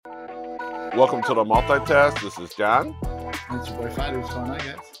Welcome to the MultiTask. This is John. It's your boy Fighter. What's going on,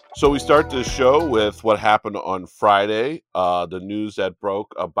 guys? So we start this show with what happened on Friday. The news that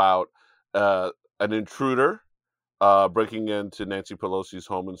broke about an intruder breaking into Nancy Pelosi's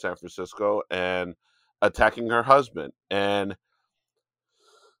home in San Francisco and attacking her husband. And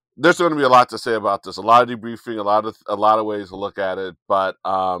there's going to be a lot to say about this. A lot of debriefing, a lot of ways to look at it. But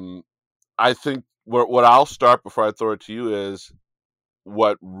I think what I'll start before I throw it to you is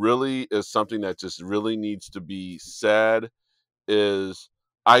what really is something that just really needs to be said is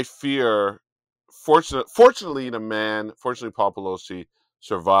I fear, fortunately Paul Pelosi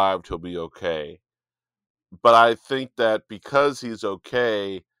survived, he'll be okay. But I think that because he's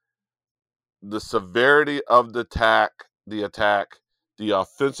okay, the severity of the attack, the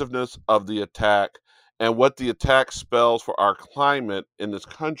offensiveness of the attack, and what the attack spells for our climate in this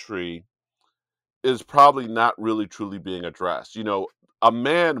country is probably not really truly being addressed. You know, a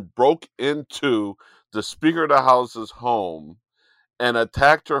man broke into the Speaker of the House's home and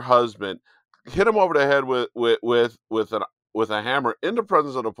attacked her husband, hit him over the head with a hammer in the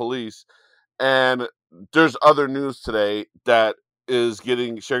presence of the police. And there's other news today that is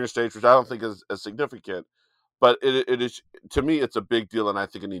sharing a stage, which I don't think is as significant, but it is, to me, it's a big deal, and I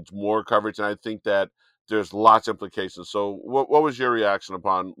think it needs more coverage, and I think that there's lots of implications. So what was your reaction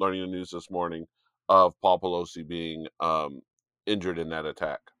upon learning the news this morning of Paul Pelosi being injured in that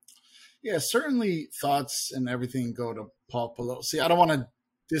attack? Yeah, certainly thoughts and everything go to Paul Pelosi. I don't want to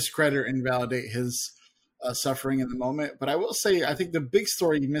discredit or invalidate his suffering in the moment, but I will say I think the big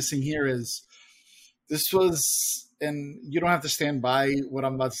story missing here is this was, and you don't have to stand by what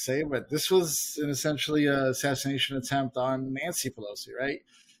I'm about to say, but this was essentially an assassination attempt on Nancy Pelosi, right?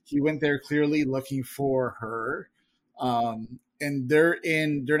 He went there clearly looking for her. And they're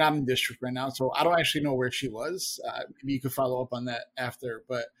not in district right now, so I don't actually know where she was. Maybe you could follow up on that after,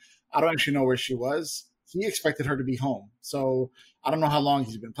 but I don't actually know where she was. He expected her to be home, so I don't know how long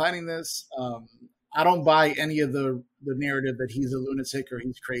he's been planning this. I don't buy any of the narrative that he's a lunatic or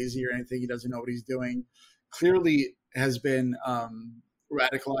he's crazy or anything. He doesn't know what he's doing. Clearly has been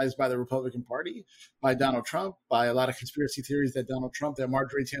radicalized by the Republican Party, by Donald Trump, by a lot of conspiracy theories that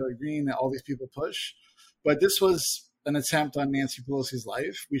Marjorie Taylor Greene, that all these people push. But this was an attempt on Nancy Pelosi's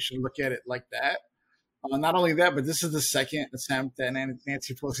life. We should look at it like that. Not only that, but this is the second attempt at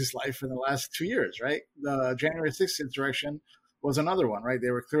Nancy Pelosi's life in the last 2 years, right? The January 6th insurrection was another one, right? They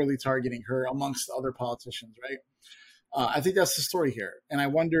were clearly targeting her amongst other politicians, right? I think that's the story here. And I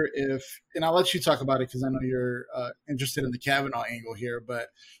wonder if, and I'll let you talk about it because I know you're interested in the Kavanaugh angle here, but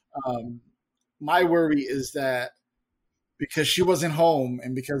my worry is that because she wasn't home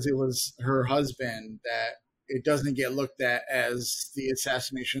and because it was her husband, that it doesn't get looked at as the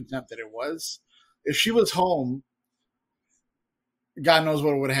assassination attempt that it was. If she was home, God knows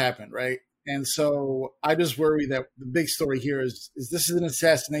what would have happened, right? And so I just worry that the big story here is this is an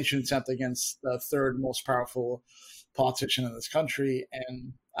assassination attempt against the third most powerful politician in this country,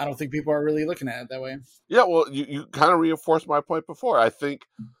 and I don't think people are really looking at it that way. Yeah, well, you kind of reinforced my point before. I think,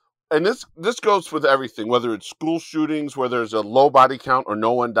 and this goes with everything, whether it's school shootings, where there's a low body count or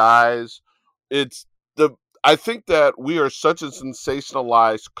no one dies. I think that we are such a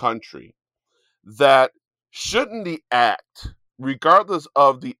sensationalized country that shouldn't the act, regardless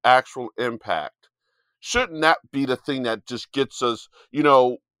of the actual impact, shouldn't that be the thing that just gets us, you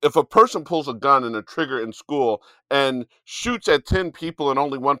know, if a person pulls a gun and a trigger in school and shoots at 10 people and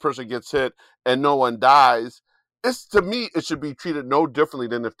only one person gets hit and no one dies, to me, it should be treated no differently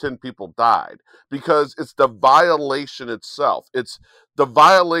than if 10 people died, because it's the violation itself. It's the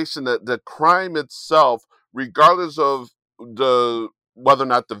violation, that the crime itself, regardless of whether or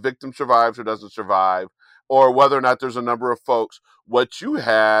not the victim survives or doesn't survive, or whether or not there's a number of folks. What you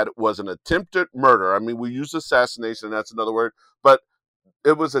had was an attempted murder. I mean, we use assassination, that's another word, but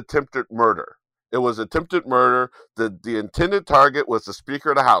it was attempted murder. It was attempted murder. The intended target was the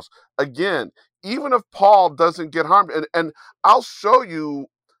Speaker of the House. Again, even if Paul doesn't get harmed, and I'll show you,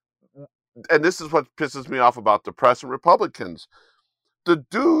 and this is what pisses me off about the press and Republicans. The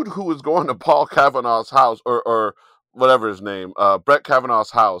dude who was going to Paul Kavanaugh's house, or whatever his name, Brett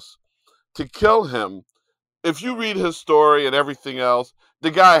Kavanaugh's house, to kill him, if you read his story and everything else,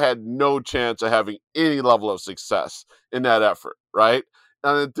 the guy had no chance of having any level of success in that effort, right?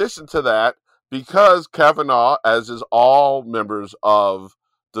 And in addition to that, because Kavanaugh, as is all members of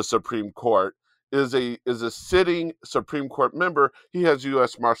the Supreme Court, is a sitting Supreme Court member, he has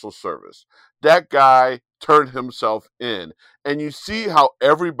U.S. Marshal Service. That guy turned himself in. And you see how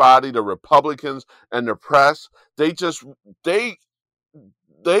everybody, the Republicans and the press, they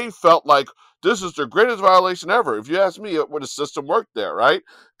felt like this is the greatest violation ever. If you ask me, it would the system work there, right?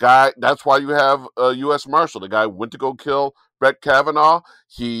 Guy, that's why you have a U.S. Marshal. The guy went to go kill Brett Kavanaugh.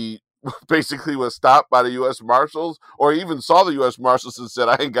 He basically was stopped by the U.S. Marshals, or he even saw the U.S. Marshals and said,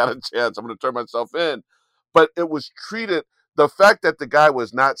 I ain't got a chance. I'm going to turn myself in. But it was treated, the fact that the guy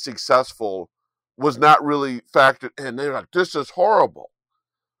was not successful was not really factored in. They were like, this is horrible.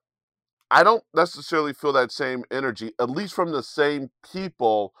 I don't necessarily feel that same energy, at least from the same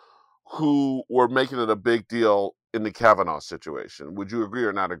people who were making it a big deal in the Kavanaugh situation. Would you agree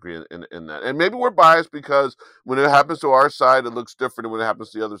or not agree in that? And maybe we're biased because when it happens to our side, it looks different than when it happens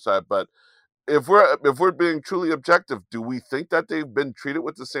to the other side. But if we're being truly objective, do we think that they've been treated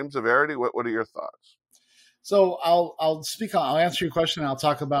with the same severity? What are your thoughts? So I'll answer your question and I'll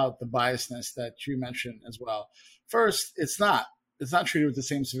talk about the biasness that you mentioned as well. First, it's not treated with the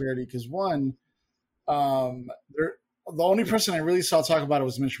same severity because one, the only person I really saw talk about it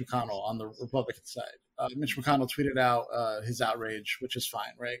was Mitch McConnell on the Republican side. Mitch McConnell tweeted out his outrage, which is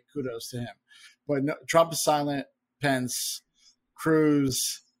fine, right? Kudos to him. But no, Trump is silent. Pence,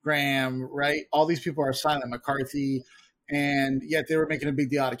 Cruz, Graham, right? All these people are silent. McCarthy, and yet they were making a big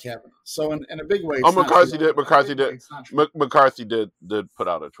deal out of Kavanaugh. So in a big way, McCarthy did. McCarthy did put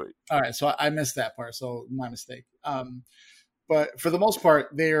out a tweet. All right, so I missed that part. So my mistake. But for the most part,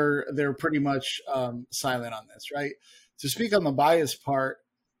 they're pretty much silent on this, right? To speak on the bias part,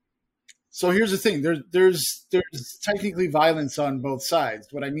 so here's the thing: there's technically violence on both sides.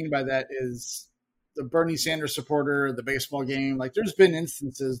 What I mean by that is the Bernie Sanders supporter, the baseball game. Like, there's been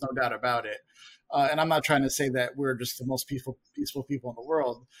instances, no doubt about it. And I'm not trying to say that we're just the most peaceful people in the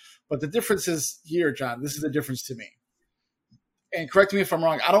world, but the difference is here, John. This is the difference to me. And correct me if I'm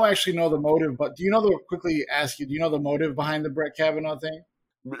wrong. I don't actually know the motive, but do you know quickly ask you, do you know the motive behind the Brett Kavanaugh thing?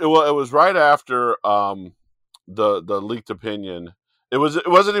 Well, it was right after the leaked opinion. It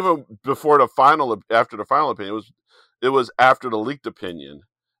wasn't even before after the final opinion. It was after the leaked opinion.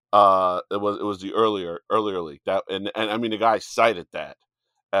 It was the earlier leak that, and I mean, the guy cited that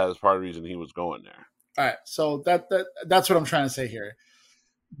as part of the reason he was going there. All right, so that's what I'm trying to say here.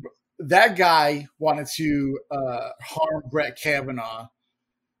 That guy wanted to harm Brett Kavanaugh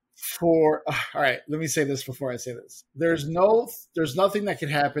for. All right, let me say this before I say this. There's nothing that can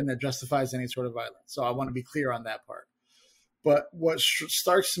happen that justifies any sort of violence. So I want to be clear on that part. But what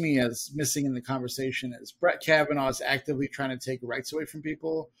strikes me as missing in the conversation is Brett Kavanaugh is actively trying to take rights away from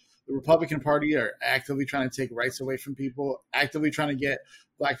people. The Republican Party are actively trying to take rights away from people, actively trying to get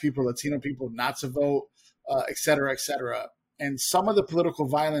Black people, Latino people not to vote, et cetera, et cetera. And some of the political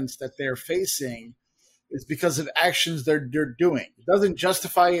violence that they're facing is because of actions they're doing. It doesn't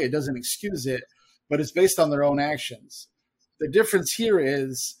justify it, it doesn't excuse it, but it's based on their own actions. The difference here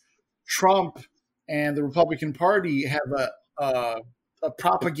is Trump and the Republican Party have a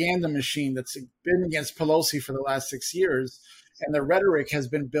propaganda machine that's been against Pelosi for the last 6 years, and the rhetoric has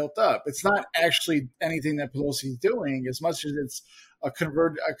been built up. It's not actually anything that Pelosi is doing as much as it's a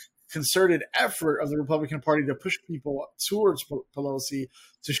concerted effort of the Republican Party to push people towards Pelosi,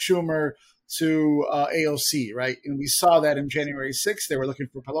 to Schumer, to AOC, right? And we saw that in January 6th. They were looking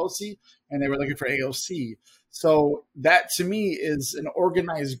for Pelosi and they were looking for AOC. So that, to me, is an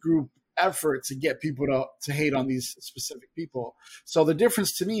organized group effort to get people to hate on these specific people. So the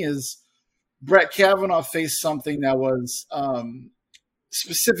difference to me is Brett Kavanaugh faced something that was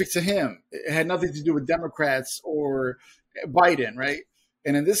specific to him. It had nothing to do with Democrats or Biden, right?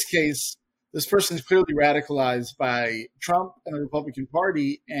 And in this case, this person is clearly radicalized by Trump and the Republican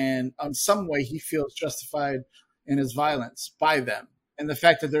Party, and in some way he feels justified in his violence by them. And the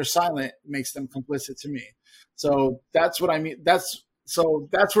fact that they're silent makes them complicit to me. So that's what I mean. That's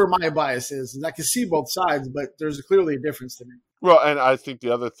where my bias is. And I can see both sides, but there's clearly a difference to me. Well, and I think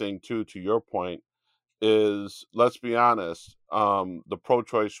the other thing, too, to your point, is, let's be honest, the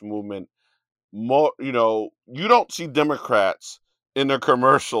pro-choice movement, you don't see Democrats in their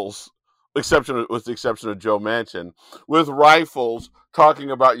commercials, with the exception of Joe Manchin, with rifles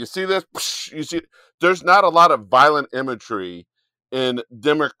talking about, you see this? You see, there's not a lot of violent imagery in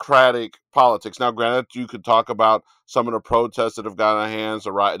Democratic politics. Now, granted, you could talk about some of the protests that have gotten out of hands,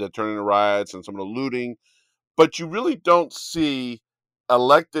 that turn into riots, and some of the looting, but you really don't see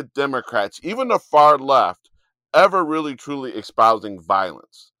elected Democrats, even the far left, ever really truly espousing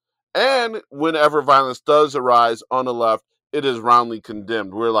violence. And whenever violence does arise on the left, it is roundly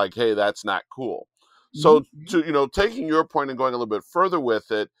condemned. We're like, hey, that's not cool. So, taking your point and going a little bit further with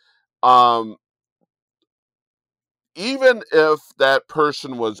it, even if that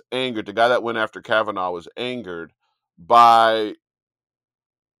person was angered, the guy that went after Kavanaugh was angered by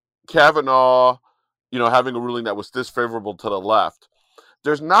Kavanaugh, having a ruling that was disfavorable to the left,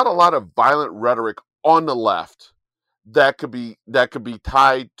 there's not a lot of violent rhetoric on the left that could be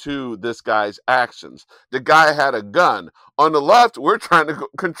tied to this guy's actions. The guy had a gun. On the left, we're trying to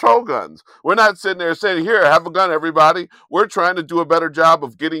control guns. We're not sitting there saying, "Here, have a gun, everybody." We're trying to do a better job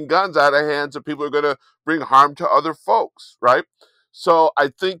of getting guns out of hands of people who are going to bring harm to other folks, right? So I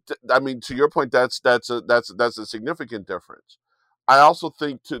think, I mean, to your point, that's a significant difference. I also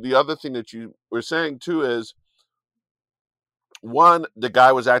think to the other thing that you were saying too is one, the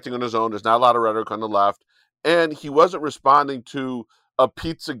guy was acting on his own. There's not a lot of rhetoric on the left, and he wasn't responding to a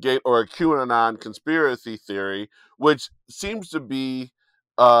Pizzagate or a QAnon conspiracy theory, which seems to be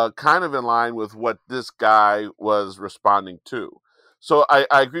kind of in line with what this guy was responding to. So I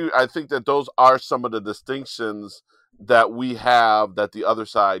agree. I think that those are some of the distinctions that we have that the other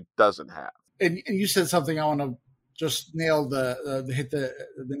side doesn't have. And you said something I want to just nail hit the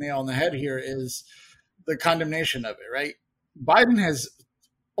nail on the head here is the condemnation of it, right? Biden has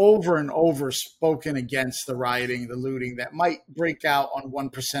over and over spoken against the rioting, the looting that might break out on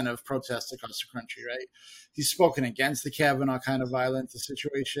 1% of protests across the country, right? He's spoken against the Kavanaugh kind of violence, the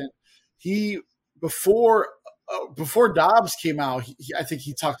situation. He, before Dobbs came out, I think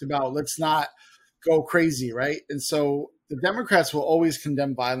he talked about let's not go crazy, right? And so the Democrats will always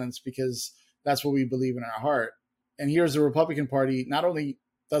condemn violence because that's what we believe in our heart. And here's the Republican Party not only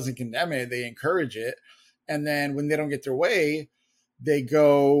doesn't condemn it, they encourage it. And then when they don't get their way, they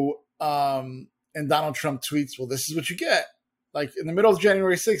go and Donald Trump tweets, well, this is what you get. Like in the middle of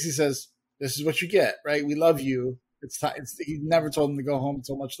January 6th, he says, this is what you get, right? We love you. It's time. He never told them to go home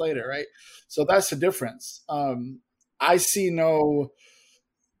until much later, right? So that's the difference. I see no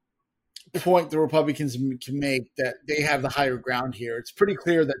point the Republicans can make that they have the higher ground here. It's pretty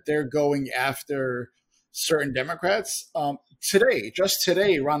clear that they're going after certain Democrats. Just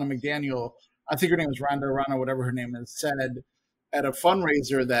today, Ronna McDaniel, I think her name is Ronna, whatever her name is, said at a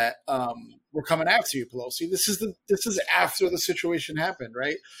fundraiser that we're coming after you, Pelosi. This is after the situation happened,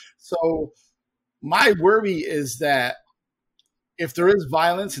 right? So my worry is that if there is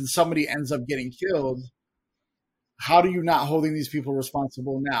violence and somebody ends up getting killed, how do you not holding these people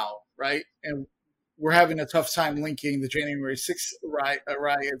responsible now, right? And we're having a tough time linking the January 6th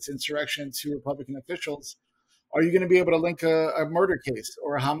riots, insurrection to Republican officials. Are you going to be able to link a murder case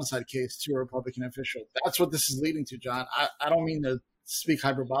or a homicide case to a Republican official? That's what this is leading to, John. I don't mean to speak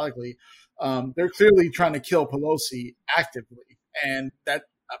hyperbolically. They're clearly trying to kill Pelosi actively, and that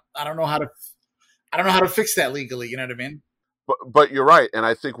I don't know how to fix that legally. You know what I mean? But you're right, and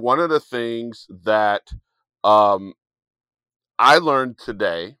I think one of the things that um, I learned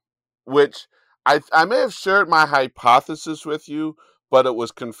today, which I may have shared my hypothesis with you, but it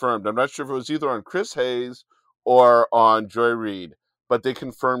was confirmed. I'm not sure if it was either on Chris Hayes or on Joy Reid, but they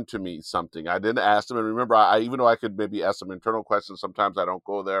confirmed to me something. I didn't ask them, and remember, even though I could maybe ask some internal questions, sometimes I don't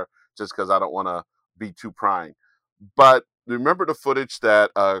go there just because I don't want to be too prying. But remember the footage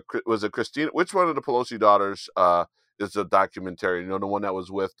that was it Christina? Which one of the Pelosi daughters is the documentary? You know, the one that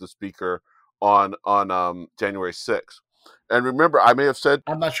was with the speaker on January 6th. And remember, I may have said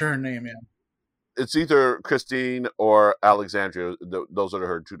I'm not sure her name yet. It's either Christine or Alexandria. Those are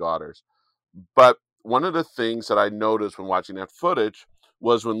her two daughters. But one of the things that I noticed when watching that footage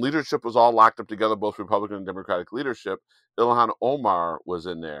was when leadership was all locked up together, both Republican and Democratic leadership, Ilhan Omar was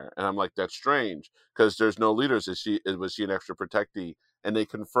in there. And I'm like, that's strange because there's no leaders. Was she an extra protectee? And they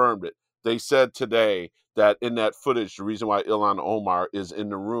confirmed it. They said today that in that footage, the reason why Ilhan Omar is in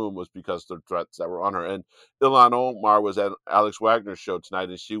the room was because of the threats that were on her. And Ilhan Omar was at Alex Wagner's show tonight,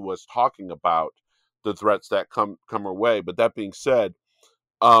 and she was talking about the threats that come her way. But that being said,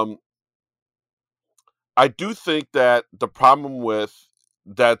 um, I do think that the problem with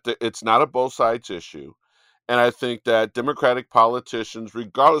it's not a both sides issue. And I think that Democratic politicians,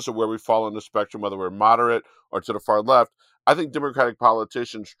 regardless of where we fall on the spectrum, whether we're moderate or to the far left, I think Democratic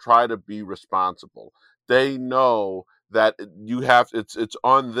politicians try to be responsible. They know that it's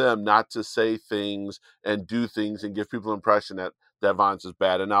on them not to say things and do things and give people the impression that violence is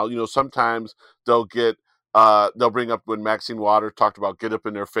bad. And now, sometimes they'll bring up when Maxine Waters talked about get up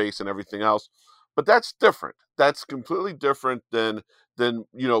in their face and everything else. But that's different. That's completely different than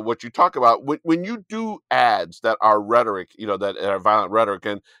what you talk about when you do ads that are rhetoric, that are violent rhetoric.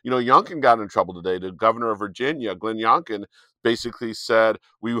 And Youngkin got in trouble today. The governor of Virginia, Glenn Youngkin, basically said,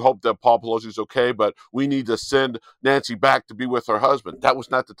 we hope that Paul Pelosi's okay, but we need to send Nancy back to be with her husband. That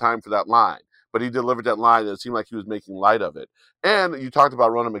was not the time for that line, but he delivered that line, and it seemed like he was making light of it. And you talked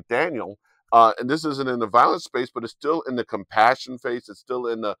about Ronna McDaniel, and this isn't in the violence space, but it's still in the compassion phase. It's still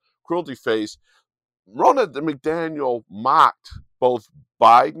in the cruelty phase. Ronna McDaniel mocked both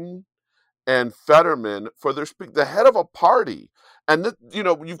Biden and Fetterman for the head of a party. And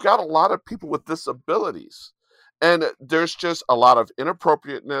you've got a lot of people with disabilities, and there's just a lot of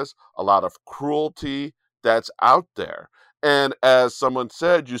inappropriateness, a lot of cruelty that's out there. And as someone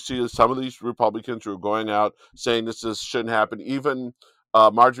said, you see some of these Republicans who are going out saying shouldn't happen. Even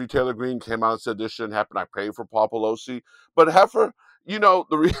Marjorie Taylor Greene came out and said this shouldn't happen. I pray for Paul Pelosi. But Heifer,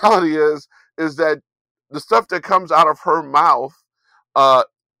 the reality is that the stuff that comes out of her mouth uh,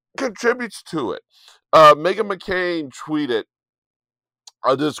 contributes to it. Meghan McCain tweeted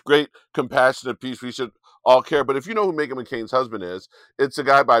this great compassionate piece. We should all care. But if you know who Meghan McCain's husband is, it's a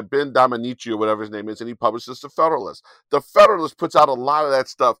guy by Ben Dominici or whatever his name is, and he publishes The Federalist. The Federalist puts out a lot of that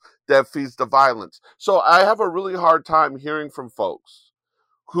stuff that feeds the violence. So I have a really hard time hearing from folks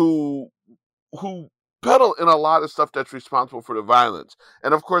who peddle in a lot of stuff that's responsible for the violence.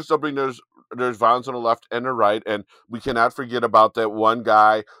 And of course, there's violence on the left and the right, and we cannot forget about that one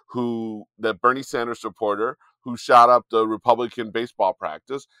guy that Bernie Sanders supporter who shot up the Republican baseball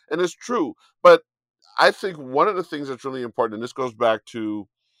practice. And it's true, but I think one of the things that's really important, and this goes back to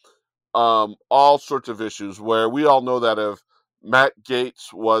all sorts of issues where we all know that if Matt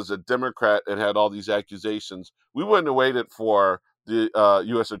Gaetz was a Democrat and had all these accusations, we wouldn't have waited for the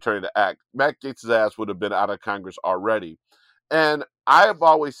U.S. attorney to act. Matt Gaetz' ass would have been out of Congress already. And I have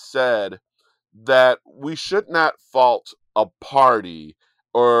always said that we should not fault a party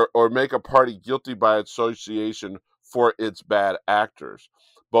or make a party guilty by association for its bad actors.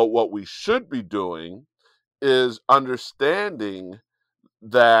 But what we should be doing is understanding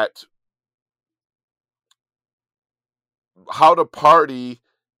that how the party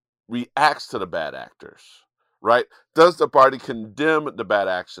reacts to the bad actors, right? Does the party condemn the bad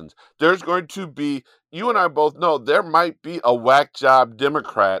actions? There's going to be, you and I both know, there might be a whack job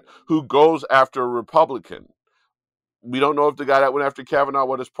Democrat who goes after a Republican. We don't know if the guy that went after Kavanaugh,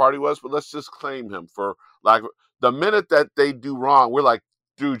 what his party was, but let's just claim him for the minute that they do wrong, we're like,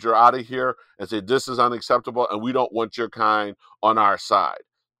 dude, you're out of here, and say, this is unacceptable, and we don't want your kind on our side.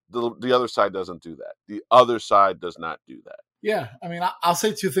 The other side doesn't do that. The other side does not do that. Yeah, I mean, I'll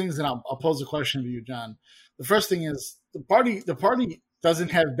say two things, and I'll pose a question to you, John. The first thing is the party doesn't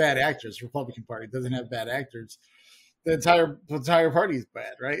have bad actors. The Republican Party doesn't have bad actors. The entire party is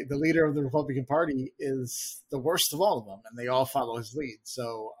bad, right? The leader of the Republican Party is the worst of all of them, and they all follow his lead.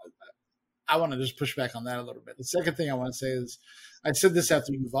 So I want to just push back on that a little bit. The second thing I want to say is, I said this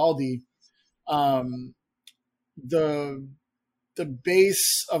after Uvalde. The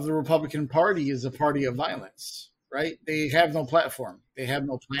base of the Republican Party is a party of violence, right? They have no platform. They have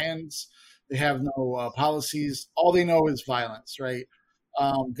no plans. They have no policies. All they know is violence, right?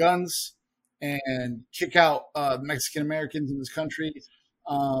 Guns and kick out Mexican Americans in this country.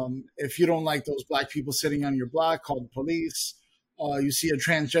 If you don't like those black people sitting on your block, call the police. You see a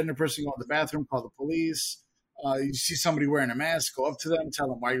transgender person go to the bathroom, call the police. You see somebody wearing a mask, go up to them, tell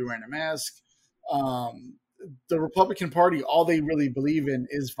them why you're wearing a mask. The Republican Party, all they really believe in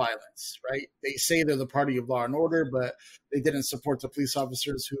is violence, right? They say they're the party of law and order, but they didn't support the police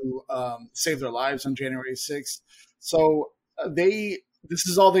officers who saved their lives on January 6th. So this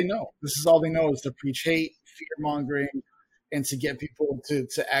is all they know. This is all they know is to preach hate, fear-mongering, and to get people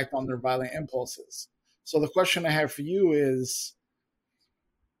to act on their violent impulses. So the question I have for you is,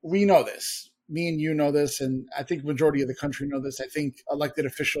 we know this. Me and you know this, and I think the majority of the country know this. I think elected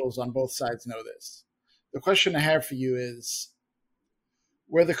officials on both sides know this. The question I have for you is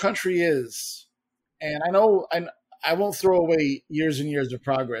where the country is, and I know I won't throw away years and years of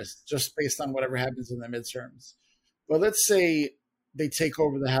progress just based on whatever happens in the midterms. But let's say they take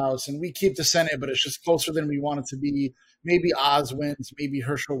over the House and we keep the Senate, but it's just closer than we want it to be. Maybe Oz wins, maybe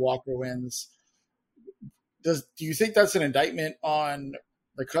Herschel Walker wins. Do you think that's an indictment on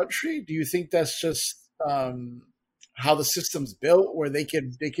the country? Do you think that's just how the system's built, where they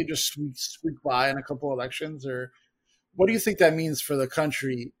could just squeak by in a couple elections? Or what do you think that means for the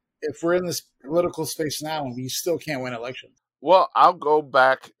country if we're in this political space now and we still can't win elections? Well, I'll go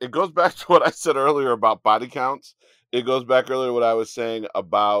back. It goes back to what I said earlier about body counts. It goes back earlier to what I was saying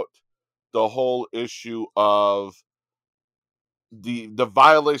about the whole issue of the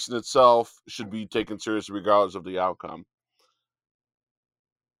violation itself should be taken seriously regardless of the outcome.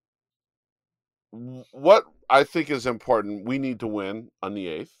 What I think is important, we need to win on the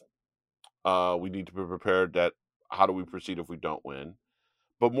 8th. We need to be prepared that how do we proceed if we don't win?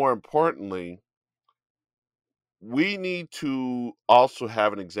 But more importantly, we need to also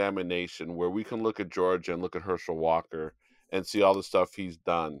have an examination where we can look at Georgia and look at Herschel Walker and see all the stuff he's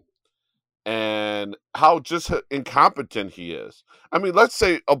done and how just incompetent he is. I mean, let's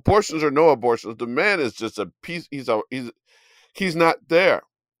say abortions or no abortions, the man is just a piece. He's not there.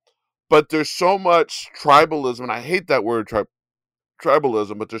 but there's so much tribalism, and I hate that word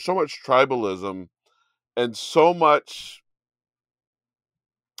tribalism, but there's so much tribalism and so much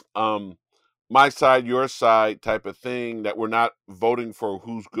um, my side, your side type of thing that we're not voting for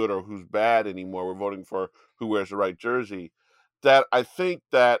who's good or who's bad anymore. We're voting for who wears the right jersey. That I think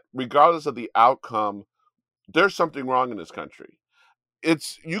that regardless of the outcome, there's something wrong in this country.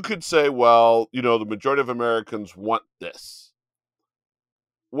 It's you could say, well, the majority of Americans want this.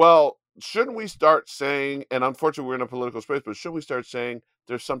 Well, shouldn't we start saying, and unfortunately we're in a political space, but shouldn't we start saying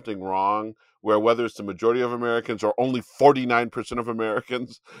there's something wrong where whether it's the majority of Americans or only 49% of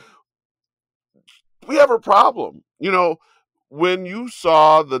Americans, we have a problem. When you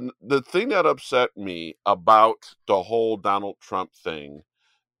saw the thing that upset me about the whole Donald Trump thing,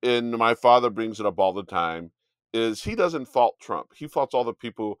 and my father brings it up all the time, is he doesn't fault Trump. He faults all the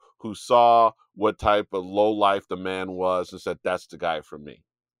people who saw what type of low life the man was and said, that's the guy for me.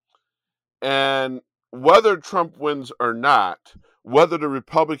 And whether Trump wins or not, whether the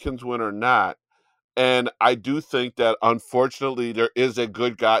Republicans win or not, and I do think that unfortunately there's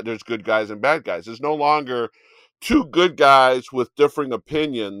good guys and bad guys. There's no longer two good guys with differing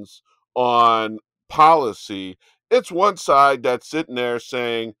opinions on policy. It's one side that's sitting there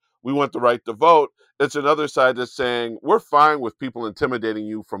saying we want the right to vote. It's another side that's saying we're fine with people intimidating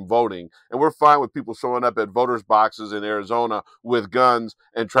you from voting, and we're fine with people showing up at voters' boxes in Arizona with guns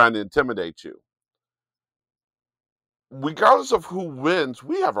and trying to intimidate you. Regardless of who wins,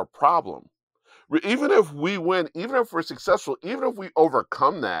 we have a problem. Even if we win, even if we're successful, even if we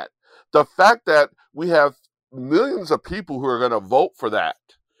overcome that, the fact that we have millions of people who are going to vote for that,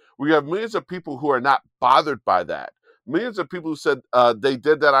 we have millions of people who are not bothered by that, millions of people who said they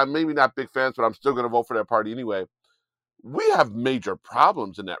did that. I'm maybe not big fans, but I'm still going to vote for that party anyway. We have major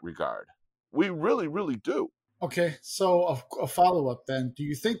problems in that regard. We really, really do. Okay, so a follow up then. Do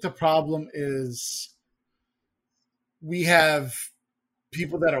you think the problem is we have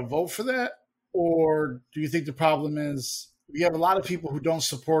people that'll vote for that? Or do you think the problem is we have a lot of people who don't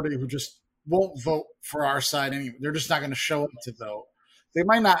support it, who just won't vote for our side anyway? They're just not going to show up to vote. They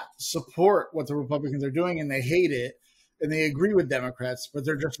might not support what the Republicans are doing and they hate it and they agree with Democrats, but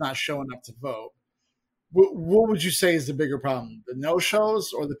they're just not showing up to vote. What would you say is the bigger problem? The no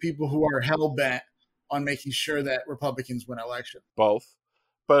shows or the people who are hell bent on making sure that Republicans win elections? Both.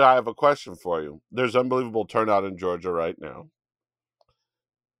 But I have a question for you. There's unbelievable turnout in Georgia right now.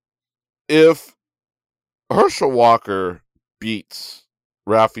 If Herschel Walker beats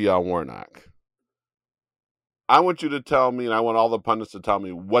Raphael Warnock, I want you to tell me, and I want all the pundits to tell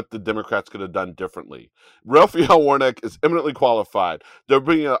me what the Democrats could have done differently. Raphael Warnock is eminently qualified. They're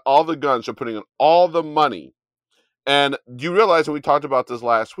bringing out all the guns. They're putting in all the money. And do you realize, and we talked about this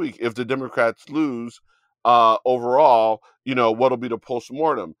last week, if the Democrats lose overall, what'll be the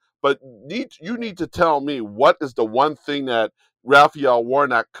postmortem. But you need to tell me what is the one thing that Raphael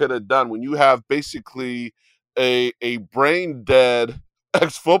Warnock could have done when you have basically a brain dead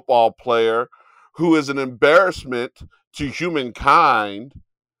ex-football player who is an embarrassment to humankind,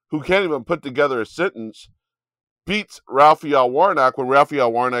 who can't even put together a sentence, beats Raphael Warnock when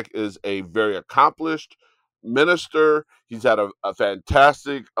Raphael Warnock is a very accomplished minister. He's had a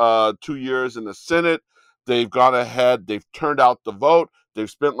fantastic 2 years in the Senate. They've gone ahead. They've turned out the vote.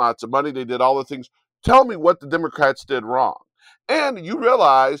 They've spent lots of money. They did all the things. Tell me what the Democrats did wrong. And you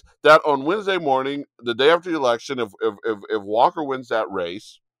realize that on Wednesday morning, the day after the election, if Walker wins that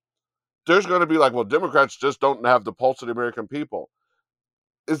race, there's going to be like, well, Democrats just don't have the pulse of the American people.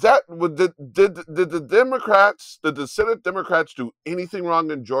 Is that did the Democrats, did the Senate Democrats do anything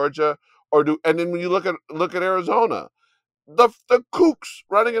wrong in Georgia, and then when you look at Arizona, the kooks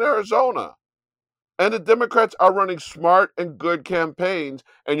running in Arizona, and the Democrats are running smart and good campaigns,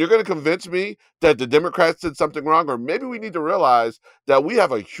 and you're going to convince me that the Democrats did something wrong? Or maybe we need to realize that we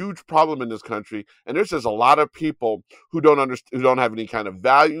have a huge problem in this country, and there's just a lot of people who don't have any kind of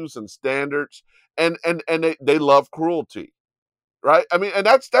values and standards, and they love cruelty. Right? I mean, and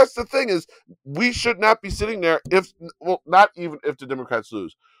that's the thing, is we should not be sitting there not even if the Democrats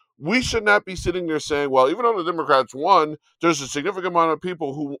lose. We should not be sitting there saying, well, even though the Democrats won, there's a significant amount of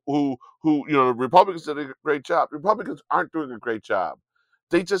people who the Republicans did a great job. Republicans aren't doing a great job.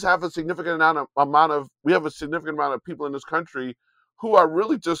 They just have a significant we have a significant amount of people in this country who are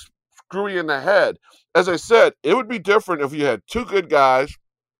really just screwy in the head. As I said, it would be different if you had two good guys,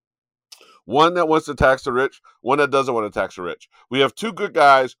 one that wants to tax the rich, one that doesn't want to tax the rich. We have two good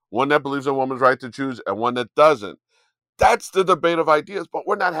guys, one that believes in a woman's right to choose and one that doesn't. That's the debate of ideas, but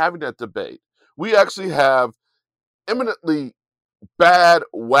we're not having that debate. We actually have eminently bad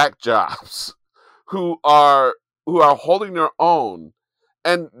whack jobs who are holding their own.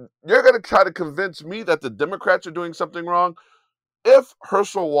 And you're going to try to convince me that the Democrats are doing something wrong? If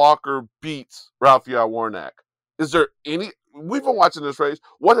Herschel Walker beats Raphael Warnock, is there any? We've been watching this race.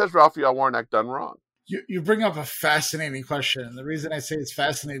 What has Raphael Warnock done wrong? You bring up a fascinating question. The reason I say it's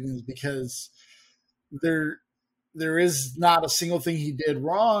fascinating is because there there is not a single thing he did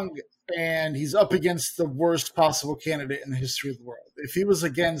wrong, and he's up against the worst possible candidate in the history of the world. If he was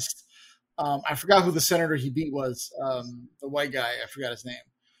against, I forgot who the senator he beat was, the white guy, I forgot his name,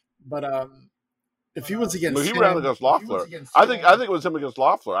 but if he was Well, against he ran him, against Loeffler. I think it was him against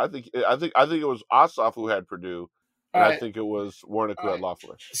Loeffler. I think it was Ossoff who had Purdue, all and I right. think it was Warnock who had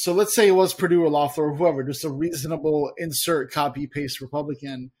Loeffler. So let's say it was Purdue or Loeffler or whoever, just a reasonable insert copy paste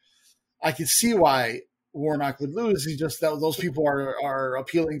Republican. I could see why Warnock would lose. He just that those people are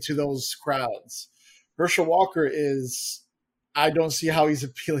appealing to those crowds. Herschel Walker is, I don't see how he's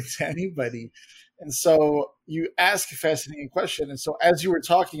appealing to anybody. And so you ask a fascinating question. And so as you were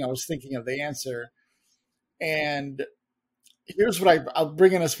talking, I was thinking of the answer. And here's what I'll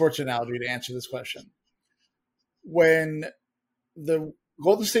bring in a sports analogy to answer this question. When the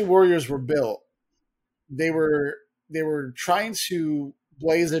Golden State Warriors were built, they were they were trying to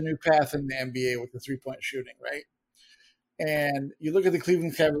blaze a new path in the NBA with the 3-point shooting, right? And you look at the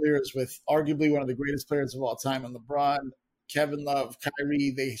Cleveland Cavaliers with arguably one of the greatest players of all time in LeBron, Kevin Love,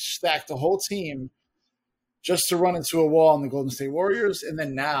 Kyrie. They stacked the whole team just to run into a wall in the Golden State Warriors. And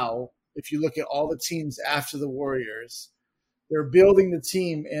then now, if you look at all the teams after the Warriors, they're building the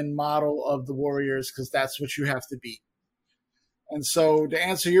team in model of the Warriors because that's what you have to beat. And so to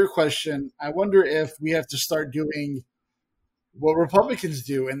answer your question, I wonder if we have to start doing what Republicans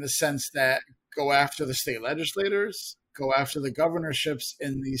do in the sense that go after the state legislators, go after the governorships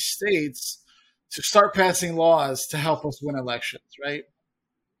in these states to start passing laws to help us win elections, right?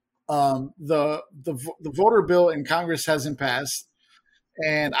 The voter bill in Congress hasn't passed,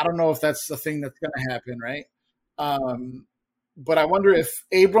 and I don't know if that's the thing that's going to happen, right? Um, but I wonder if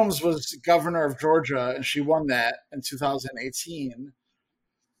Abrams was governor of Georgia and she won that in 2018.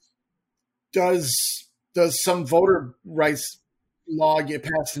 Does some voter rights law get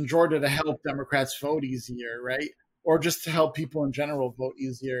passed in Georgia to help Democrats vote easier, right? Or just to help people in general vote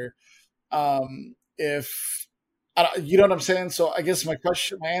easier? If you know what I'm saying, so I guess my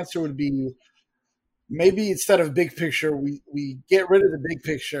answer would be maybe instead of big picture, we get rid of the big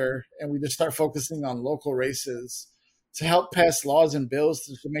picture and we just start focusing on local races to help pass laws and bills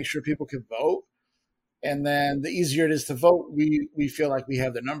to make sure people can vote. And then the easier it is to vote, we feel like we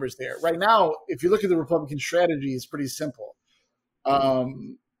have the numbers there. Right now, if you look at the Republican strategy, it's pretty simple.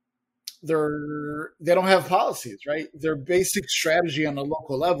 Um, they don't have policies, right? Their basic strategy on the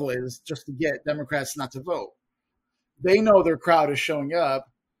local level is just to get Democrats not to vote. They know their crowd is showing up,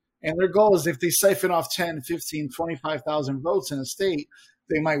 and their goal is if they siphon off 10, 15, 25,000 votes in a state,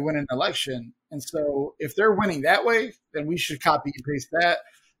 they might win an election. And so if they're winning that way, then we should copy and paste that.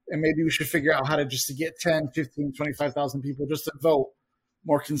 And maybe we should figure out how to just to get 10, 15, 25,000 people just to vote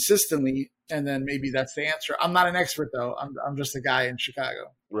more consistently. And then maybe that's the answer. I'm not an expert, though. I'm just a guy in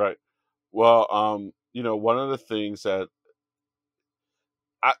Chicago. Right. Well, one of the things that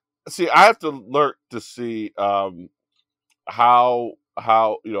I have to lurk to see how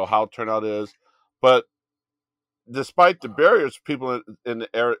turnout is, but despite the barriers, people in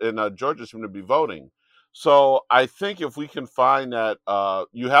Georgia seem to be voting. So I think if we can find that,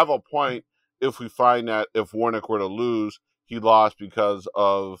 you have a point. If we find that if Warnock were to lose, he lost because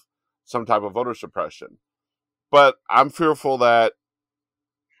of some type of voter suppression. But I'm fearful that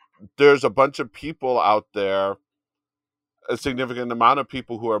there's a bunch of people out there, a significant amount of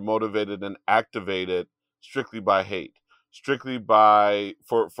people who are motivated and activated strictly by hate, strictly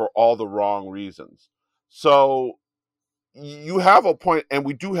for all the wrong reasons. So you have a point, and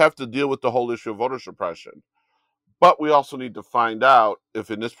we do have to deal with the whole issue of voter suppression. But we also need to find out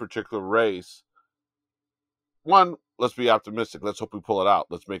if in this particular race, one, let's be optimistic. Let's hope we pull it out.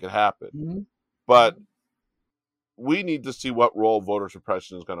 Let's make it happen. Mm-hmm. But we need to see what role voter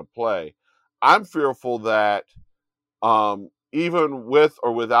suppression is going to play. I'm fearful that even with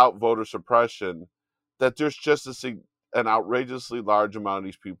or without voter suppression, that there's just an outrageously large amount of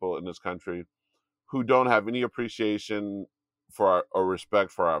these people in this country who don't have any appreciation for or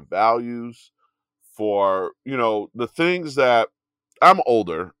respect for our values, for the things that I'm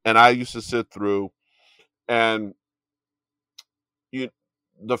older and I used to sit through, and you,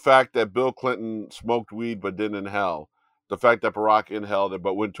 the fact that Bill Clinton smoked weed but didn't inhale, the fact that Barack inhaled it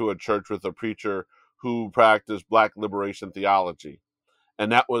but went to a church with a preacher who practiced Black liberation theology,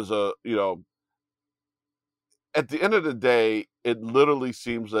 and that was at the end of the day, it literally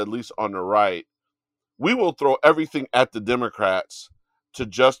seems, at least on the right, we will throw everything at the Democrats to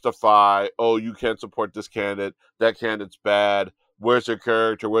justify, oh, you can't support this candidate, that candidate's bad, where's their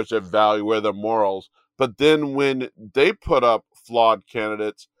character, where's their value, where are their morals. But then when they put up flawed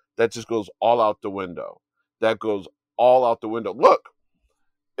candidates, that just goes all out the window. That goes all out the window. Look,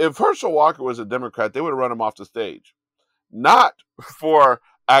 if Herschel Walker was a Democrat, they would have run him off the stage. Not for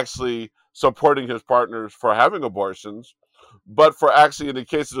actually supporting his partners for having abortions, but for actually, in the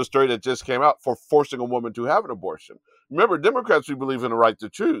case of the story that just came out, for forcing a woman to have an abortion. Remember, Democrats, we believe in the right to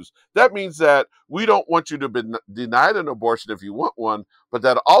choose. That means that we don't want you to be denied an abortion if you want one, but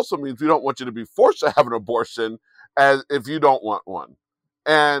that also means we don't want you to be forced to have an abortion as if you don't want one.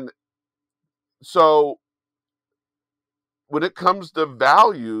 And so when it comes to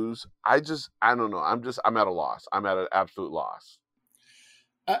values, I don't know. I'm at a loss. I'm at an absolute loss.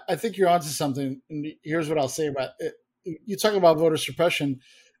 I think you're onto something. And here's what I'll say about it. You talk about voter suppression,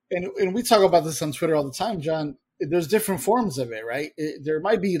 and we talk about this on Twitter all the time, John. There's different forms of it, right? There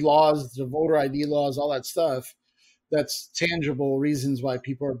might be laws, the voter ID laws, all that stuff. That's tangible reasons why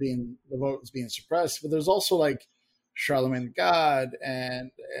the vote is being suppressed. But there's also like Charlemagne God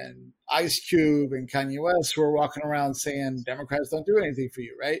and Ice Cube and Kanye West who are walking around saying Democrats don't do anything for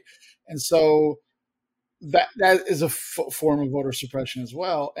you, right? And so that is a form of voter suppression as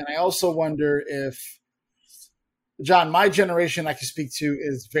well. And I also wonder if, John, my generation I can speak to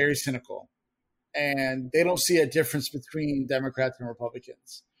is very cynical, and they don't see a difference between Democrats and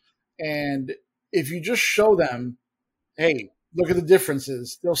Republicans. And if you just show them, hey, look at the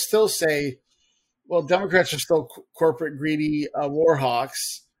differences, they'll still say, well, Democrats are still corporate greedy war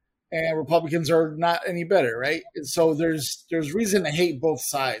hawks, and Republicans are not any better, right? And so there's reason to hate both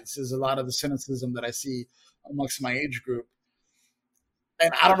sides. Is a lot of the cynicism that I see amongst my age group,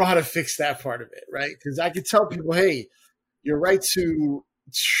 and I don't know how to fix that part of it, right? Because I could tell people, hey, your right to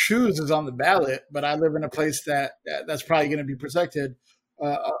choose is on the ballot, but I live in a place that's probably going to be protected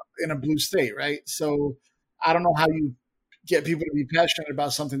in a blue state, right? So I don't know how you get people to be passionate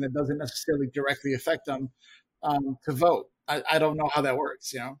about something that doesn't necessarily directly affect them to vote. I don't know how that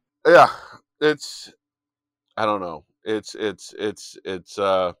works, you know? Yeah, I don't know. It's a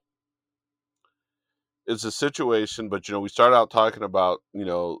situation, but we started out talking about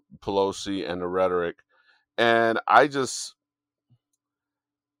Pelosi and the rhetoric, and I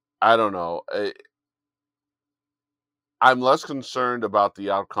don't know. I'm less concerned about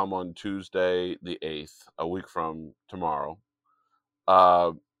the outcome on Tuesday, the 8th, a week from tomorrow,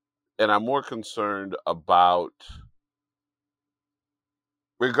 uh, and I'm more concerned about,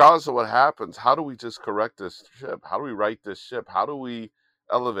 regardless of what happens, how do we just correct this ship? How do we right this ship? How do we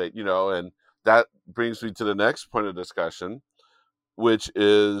elevate? And that brings me to the next point of discussion, which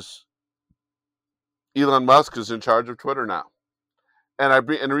is Elon Musk is in charge of Twitter now. And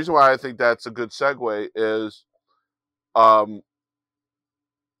the reason why I think that's a good segue is um,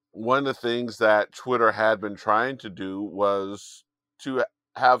 one of the things that Twitter had been trying to do was to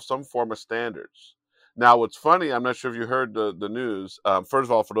have some form of standards. Now, what's funny, I'm not sure if you heard the news. First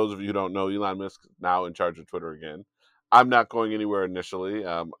of all, for those of you who don't know, Elon Musk is now in charge of Twitter again. I'm not going anywhere initially.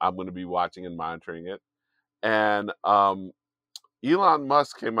 I'm going to be watching and monitoring it. And Elon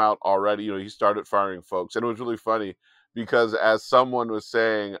Musk came out already. He started firing folks, and it was really funny because, as someone was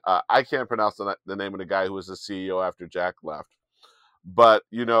saying, I can't pronounce the name of the guy who was the CEO after Jack left, but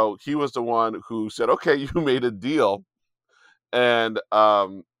he was the one who said, "Okay, you made a deal," and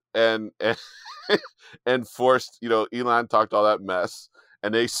and and forced Elon talked all that mess,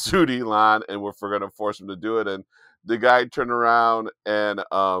 and they sued Elon and were going to force him to do it, and the guy turned around and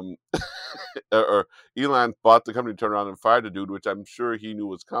or Elon bought the company, turned around and fired the dude, which I'm sure he knew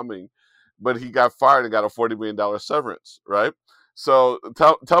was coming, but he got fired and got a $40 million severance, right? So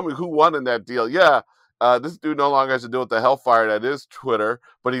tell me who won in that deal? Yeah, this dude no longer has to deal with the hellfire that is Twitter,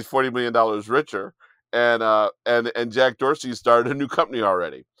 but he's $40 million richer, and Jack Dorsey started a new company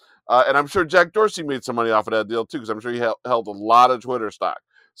already, and I'm sure Jack Dorsey made some money off of that deal too, because I'm sure he held a lot of Twitter stock.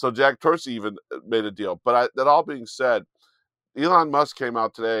 So Jack Dorsey even made a deal. But that all being said, Elon Musk came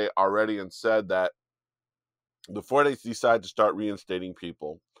out today already and said that before they decide to start reinstating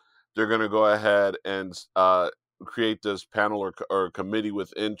people, they're going to go ahead and create this panel or committee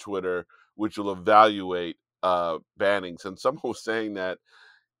within Twitter, which will evaluate bannings. And someone was saying that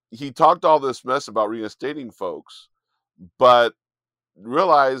he talked all this mess about reinstating folks, but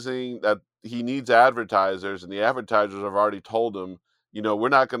realizing that he needs advertisers, and the advertisers have already told him, we're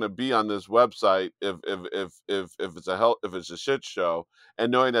not going to be on this website if it's a shit show,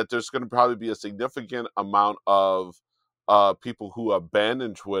 and knowing that there's going to probably be a significant amount of people who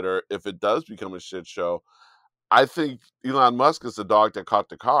abandon Twitter if it does become a shit show. I think Elon Musk is the dog that caught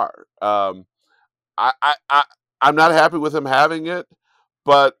the car. I I'm not happy with him having it,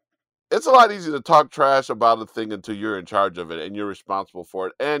 But it's a lot easier to talk trash about a thing until you're in charge of it and you're responsible for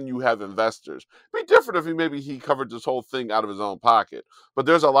it and you have investors. It'd be different if he covered this whole thing out of his own pocket. But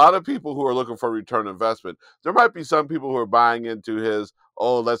there's a lot of people who are looking for return investment. There might be some people who are buying into his,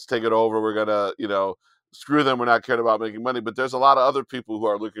 oh, let's take it over. We're gonna, screw them. We're not caring about making money. But there's a lot of other people who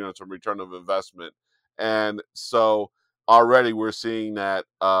are looking at some return of investment. And so already we're seeing that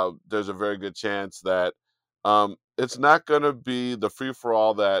there's a very good chance that it's not going to be the free for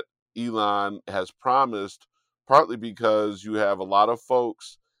all that Elon has promised, partly because you have a lot of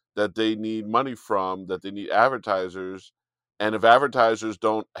folks that they need money from, that they need advertisers. And if advertisers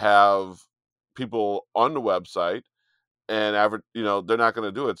don't have people on the website and they're not going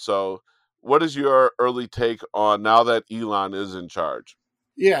to do it. So what is your early take on now that Elon is in charge?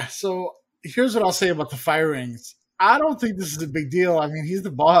 Yeah. So here's what I'll say about the firings. I don't think this is a big deal. I mean, he's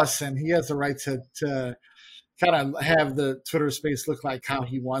the boss and he has the right to kind of have the Twitter space look like how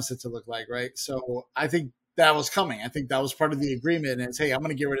he wants it to look like, right? So I think that was coming. I think that was part of the agreement. And it's, hey, I'm going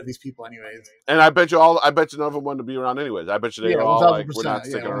to get rid of these people anyways. And I bet you none of them wanted to be around anyways. I bet you they Yeah, were all like, we're 1,000%. not Yeah,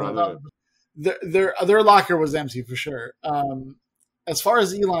 sticking around anyway. their locker was empty for sure. As far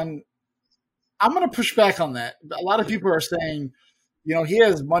as Elon, I'm going to push back on that. A lot of people are saying, he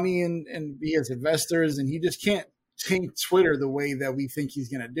has money and he has investors, and he just can't tank Twitter the way that we think he's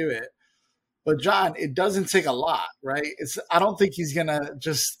going to do it. But John, it doesn't take a lot, right? I don't think he's going to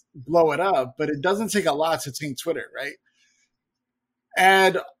just blow it up, but it doesn't take a lot to tank Twitter, right?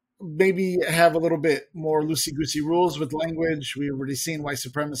 Add maybe have a little bit more loosey goosey rules with language. We've already seen white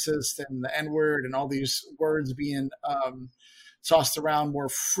supremacist and the N word and all these words being tossed around more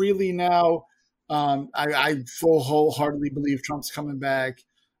freely now. I full wholeheartedly believe Trump's coming back.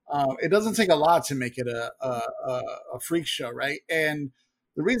 It doesn't take a lot to make it a freak show, right? And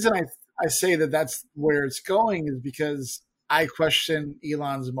the reason I say that that's where it's going is because I question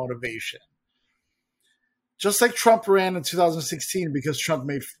Elon's motivation. Just like Trump ran in 2016 because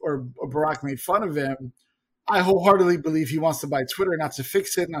Barack made fun of him, I wholeheartedly believe he wants to buy Twitter, not to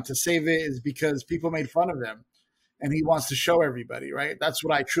fix it, not to save it, is because people made fun of him and he wants to show everybody, right? That's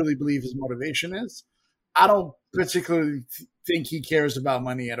what I truly believe his motivation is. I don't particularly think he cares about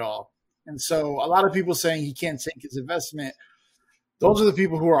money at all. And so a lot of people saying he can't take his investment, those are the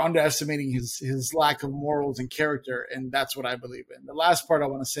people who are underestimating his lack of morals and character. And that's what I believe in. The last part I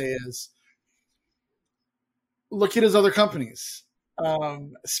want to say is look at his other companies.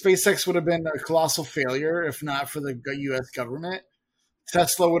 SpaceX would have been a colossal failure if not for the U.S. government.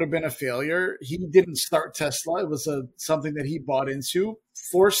 Tesla would have been a failure. He didn't start Tesla. It was something that he bought into,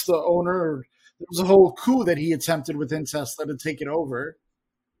 forced the owner. There was a whole coup that he attempted within Tesla to take it over.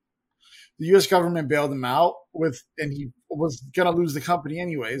 The U.S. government bailed him out and he was going to lose the company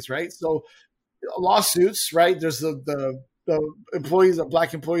anyways, right? So lawsuits, right? There's the employees, the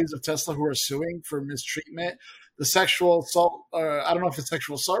black employees of Tesla who are suing for mistreatment, the sexual assault. I don't know if it's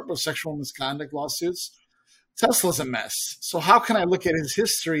sexual assault, but sexual misconduct lawsuits. Tesla's a mess. So how can I look at his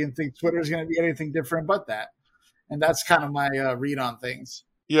history and think Twitter is going to be anything different but that? And that's kind of my read on things.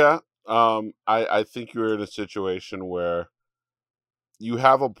 Yeah, I think you're in a situation where you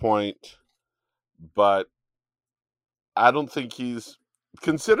have a point, but I don't think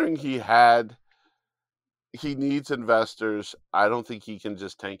considering he needs investors. I don't think he can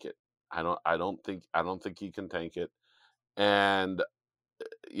just tank it. I don't think he can tank it. And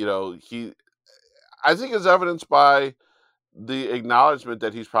I think it's evidenced by the acknowledgement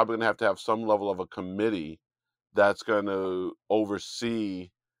that he's probably going to have some level of a committee that's going to oversee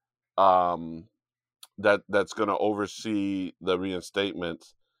um, that's going to oversee the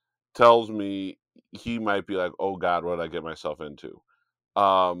reinstatements. Tells me he might be like, oh God, what did I get myself into?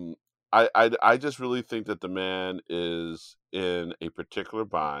 Um, I just really think that the man is in a particular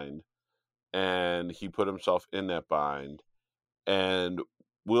bind, and he put himself in that bind, and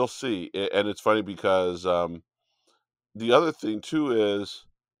we'll see. And it's funny because the other thing too is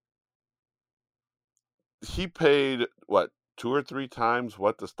he paid what 2 or 3 times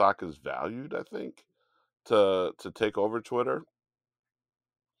what the stock is valued, I think, to take over Twitter.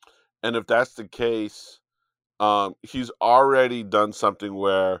 And if that's the case, he's already done something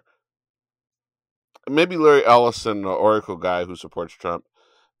where maybe Larry Ellison, the Oracle guy who supports Trump,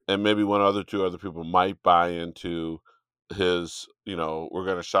 and maybe two other people might buy into his, we're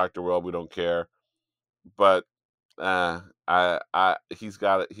going to shock the world, we don't care. But he's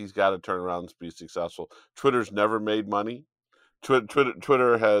got to turn around and be successful. Twitter's never made money.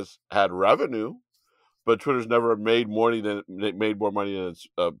 Twitter has had revenue, but Twitter's never made more money than it's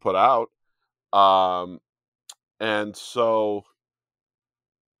put out. And so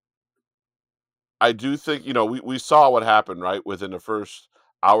I do think we saw what happened right within the first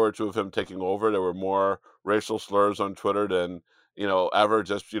hour or two of him taking over, there were more racial slurs on Twitter than ever,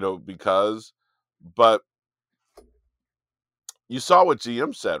 just because. But you saw what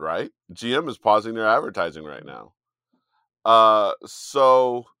GM said, right? GM is pausing their advertising right now.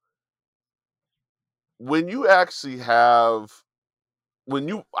 So when you actually have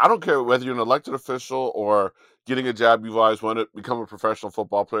I don't care whether you're an elected official or getting a job you've always wanted, become a professional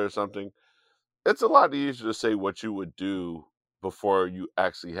football player or something, it's a lot easier to say what you would do before you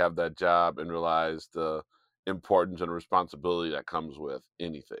actually have that job and realize the importance and responsibility that comes with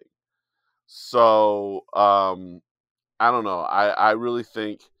anything. So, I don't know. I really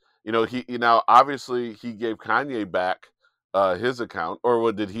think, obviously he gave Kanye back his account, or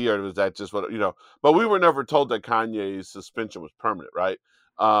what did he, or was that just but we were never told that Kanye's suspension was permanent, right?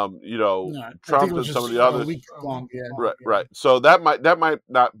 No, I think it Trump was and some of just the a others, week long. Yeah. right. So that might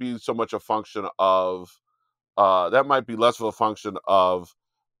not be so much a function of, that might be less of a function of,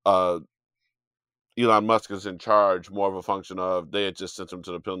 uh, Elon Musk is in charge, more of a function of they had just sent him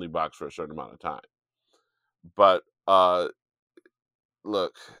to the penalty box for a certain amount of time. But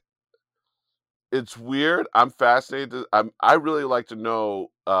look, it's weird. I'm fascinated. I really like to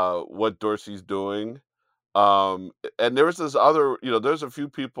know what Dorsey's doing. And there was this other, there's a few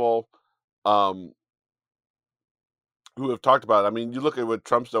people um, who have talked about it. I mean, you look at what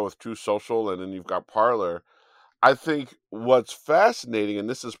Trump's done with True Social, and then you've got Parler. I think what's fascinating, and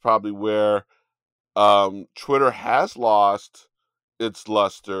this is probably where Twitter has lost its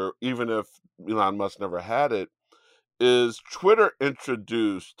luster, even if Elon Musk never had it, is Twitter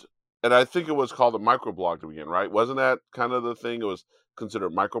introduced, and I think it was called a microblog to begin, right? Wasn't that kind of the thing? It was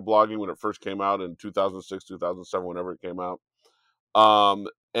considered microblogging when it first came out in 2006, 2007, whenever it came out.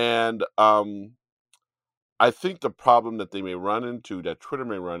 And I think the problem that they may run into, that Twitter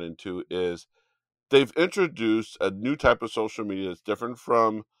may run into, is they've introduced a new type of social media that's different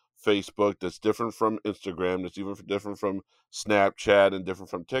from Facebook, that's different from Instagram, that's even different from Snapchat, and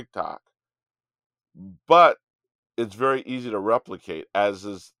different from TikTok. But it's very easy to replicate, as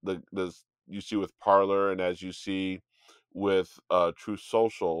is the you see with Parler, and as you see with True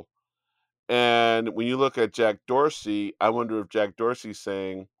Social. And when you look at Jack Dorsey, I wonder if Jack Dorsey's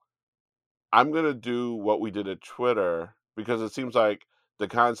saying, I'm going to do what we did at Twitter, because it seems like the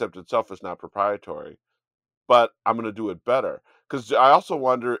concept itself is not proprietary, but I'm going to do it better. Because I also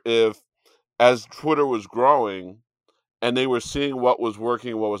wonder if, as Twitter was growing and they were seeing what was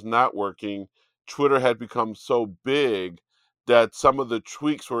working and what was not working, Twitter had become so big that some of the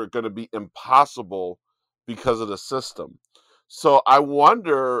tweaks were going to be impossible because of the system. So I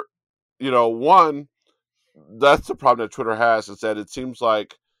wonder, one, that's the problem that Twitter has, is that it seems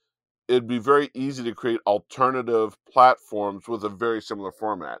like it'd be very easy to create alternative platforms with a very similar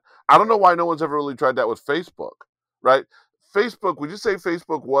format. I don't know why no one's ever really tried that with Facebook, right? Facebook, would you say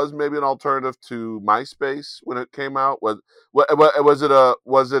Facebook was maybe an alternative to MySpace when it came out? Was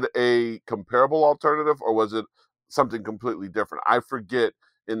it a comparable alternative, or was it something completely different? I forget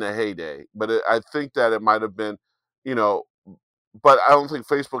in the heyday, but I think that it might have been, you know, but I don't think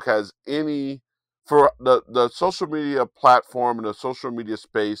Facebook has any, for the social media platform and the social media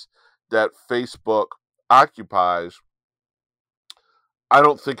space that Facebook occupies. I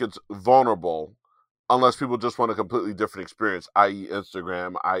don't think it's vulnerable unless people just want a completely different experience, i.e.,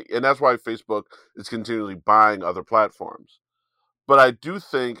 Instagram. And that's why Facebook is continually buying other platforms. But I do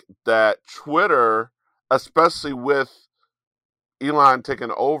think that Twitter, especially with Elon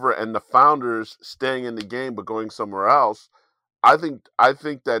taking over and the founders staying in the game but going somewhere else, I think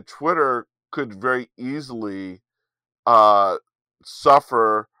that Twitter could very easily uh,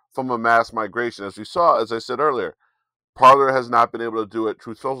 suffer from a mass migration, as we saw, as I said earlier. Parler has not been able to do it.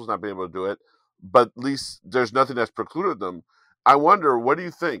 Truth Social has not been able to do it. But at least there's nothing that's precluded them. I wonder, what do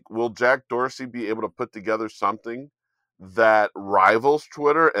you think? Will Jack Dorsey be able to put together something that rivals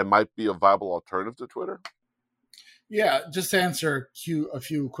Twitter and might be a viable alternative to Twitter? Yeah, just to answer a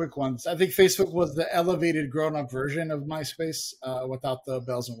few quick ones. I think Facebook was the elevated, grown-up version of MySpace without the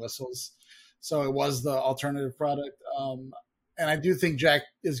bells and whistles. So it was the alternative product. And I do think Jack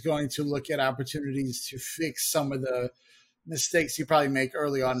is going to look at opportunities to fix some of the mistakes he probably make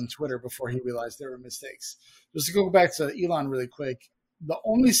early on in Twitter before he realized there were mistakes. Just to go back to Elon really quick, the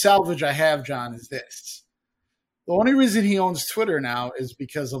only salvage I have, John, is this. The only reason he owns Twitter now is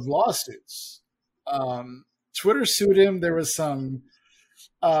because of lawsuits. Um, Twitter sued him. There was some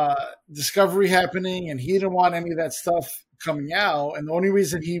discovery happening, and he didn't want any of that stuff coming out. And the only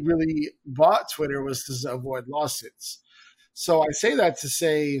reason he really bought Twitter was to avoid lawsuits. So I say that to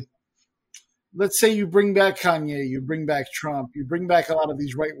say, let's say you bring back Kanye, you bring back Trump, you bring back a lot of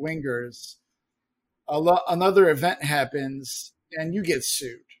these right wingers. Another event happens, and you get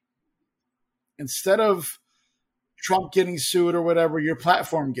sued. Instead of Trump getting sued or whatever, your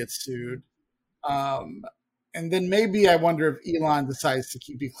platform gets sued. Um, and then maybe I wonder if Elon decides to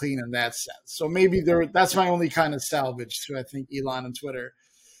keep it clean in that sense. So maybe that's my only kind of salvage to, I think, Elon and Twitter.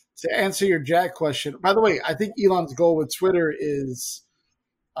 To answer your Jack question, by the way, I think Elon's goal with Twitter is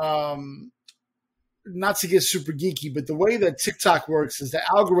um, not to get super geeky, but the way that TikTok works is the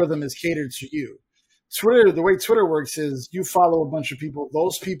algorithm is catered to you. Twitter, the way Twitter works is you follow a bunch of people.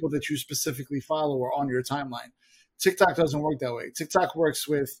 Those people that you specifically follow are on your timeline. TikTok doesn't work that way. TikTok works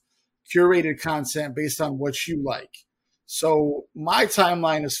with curated content based on what you like. So my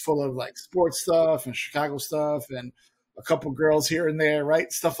timeline is full of like sports stuff and Chicago stuff and a couple girls here and there,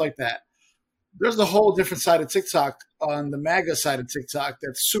 right? Stuff like that. There's a whole different side of TikTok on the MAGA side of TikTok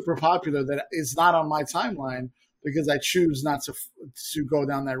that's super popular that is not on my timeline because I choose not to go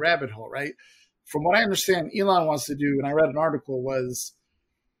down that rabbit hole, right? From what I understand, Elon wants to do, and I read an article, was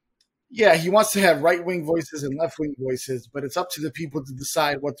yeah, he wants to have right wing voices and left wing voices, but it's up to the people to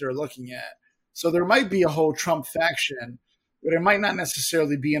decide what they're looking at. So there might be a whole Trump faction, but it might not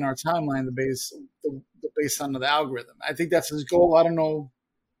necessarily be in our timeline based on the algorithm. I think that's his goal. I don't know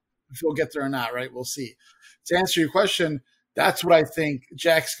if he'll get there or not, right? We'll see. To answer your question, that's what I think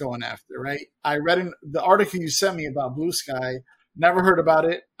Jack's going after, right? I read in the article you sent me about Blue Sky, never heard about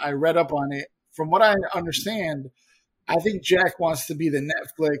it. I read up on it. From what I understand, I think Jack wants to be the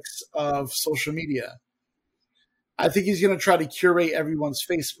Netflix of social media. I think he's going to try to curate everyone's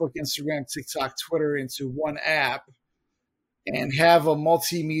Facebook, Instagram, TikTok, Twitter into one app and have a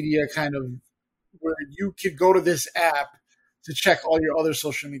multimedia kind of where you could go to this app to check all your other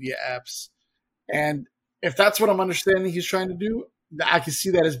social media apps. And if that's what I'm understanding he's trying to do, I can see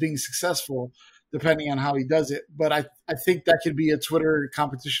that as being successful depending on how he does it. But I think that could be a Twitter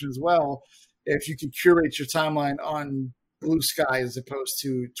competition as well if you could curate your timeline on Blue Sky as opposed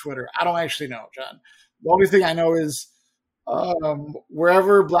to Twitter. I don't actually know, John. The only thing I know is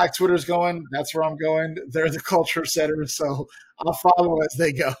wherever Black Twitter's going, that's where I'm going. They're the culture setters, so I'll follow as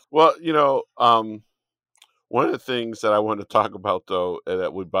they go. Well, one of the things that I wanted to talk about, though,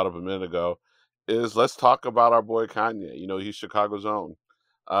 that we brought up a minute ago, is let's talk about our boy Kanye. He's Chicago's own.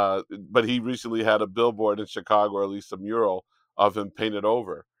 But he recently had a billboard in Chicago, or at least a mural of him painted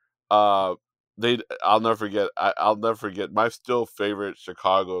over. I'll never forget. I'll never forget. My still favorite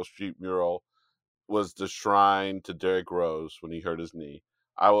Chicago street mural was the shrine to Derrick Rose when he hurt his knee.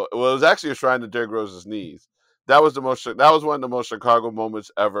 Well, it was actually a shrine to Derrick Rose's knees. That was one of the most Chicago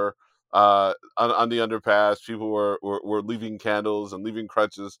moments ever. On the underpass, people were leaving candles and leaving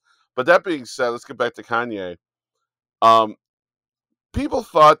crutches. But that being said, let's get back to Kanye. People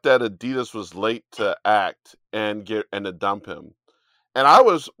thought that Adidas was late to act and to dump him, and I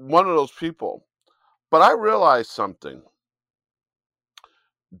was one of those people. But I realized something.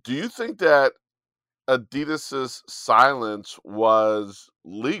 Do you think that Adidas's silence was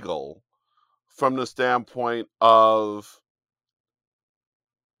legal from the standpoint of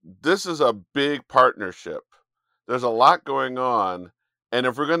this is a big partnership? There's a lot going on, and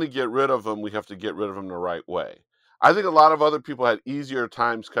if we're going to get rid of him, we have to get rid of him the right way. I think a lot of other people had easier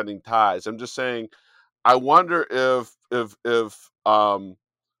times cutting ties. I'm just saying, I wonder if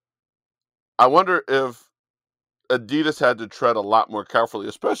Adidas had to tread a lot more carefully,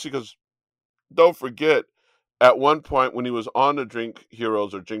 especially because don't forget, at one point when he was on the Drink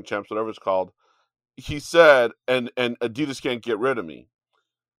Heroes or Drink Champs, whatever it's called, he said, and Adidas can't get rid of me.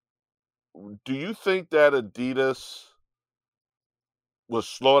 Do you think that Adidas was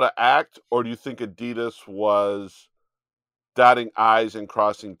slow to act, or do you think Adidas was dotting I's and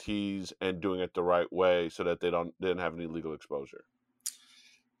crossing T's and doing it the right way so that they didn't have any legal exposure?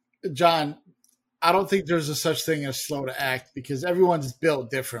 John, I don't think there's a such thing as slow to act because everyone's built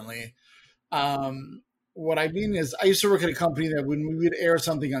differently. What I mean is, I used to work at a company that when we would air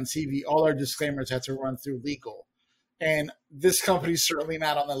something on TV, all our disclaimers had to run through legal. And this company's certainly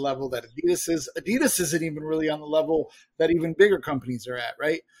not on the level that Adidas is. Adidas isn't even really on the level that even bigger companies are at,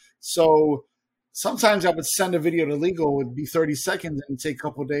 right? So sometimes I would send a video to legal, it would be 30 seconds and take a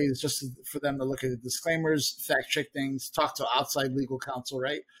couple of days just for them to look at the disclaimers, fact check things, talk to outside legal counsel,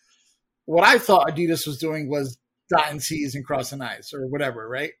 right? What I thought Adidas was doing was dotting T's and crossing I's or whatever,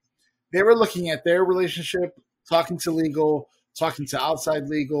 right? They were looking at their relationship, talking to legal, talking to outside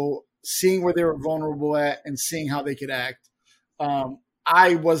legal, seeing where they were vulnerable at, and seeing how they could act.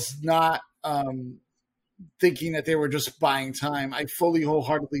 I was not thinking that they were just buying time. I fully,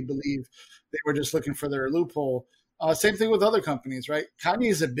 wholeheartedly believe they were just looking for their loophole. Same thing with other companies, right? Kanye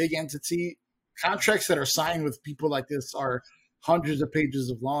is a big entity. Contracts that are signed with people like this are hundreds of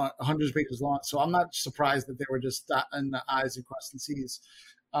pages long. So I'm not surprised that they were just dotting the I's and crossing C's.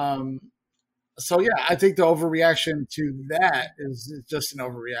 Um, so yeah, I think the overreaction to that is just an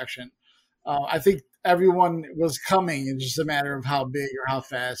overreaction. I think everyone was coming. It's just a matter of how big or how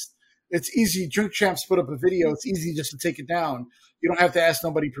fast. It's easy. Drink Champs put up a video. It's easy just to take it down. You don't have to ask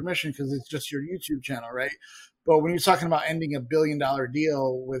nobody permission because it's just your YouTube channel, right? But when you're talking about ending $1 billion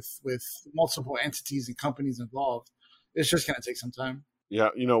deal with multiple entities and companies involved, it's just going to take some time. Yeah,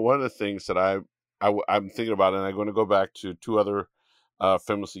 one of the things that I'm thinking about, and I'm going to go back to two other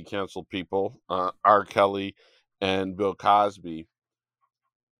famously canceled people, R. Kelly and Bill Cosby.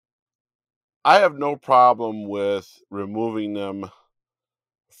 I have no problem with removing them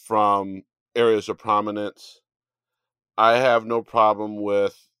from areas of prominence. I have no problem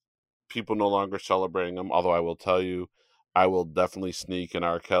with people no longer celebrating them, although I will tell you, I will definitely sneak an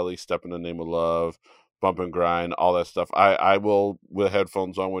R. Kelly, Step in the Name of Love, Bump and Grind, all that stuff. I will, with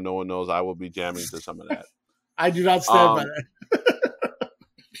headphones on when no one knows, I will be jamming to some of that. I do not stand by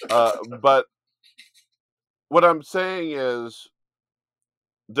that. But what I'm saying is,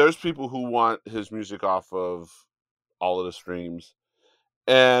 there's people who want his music off of all of the streams.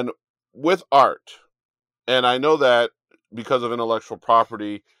 And with art, and I know that because of intellectual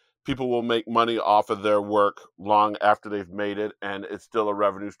property, people will make money off of their work long after they've made it, and it's still a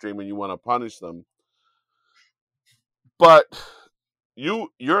revenue stream, and you want to punish them. But you're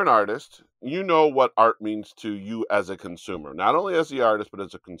an artist. You know what art means to you as a consumer, not only as the artist, but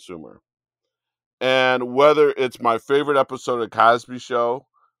as a consumer. And whether it's my favorite episode of Cosby Show,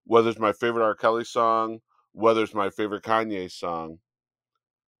 whether it's my favorite R. Kelly song, whether it's my favorite Kanye song,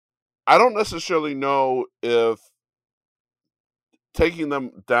 I don't necessarily know if taking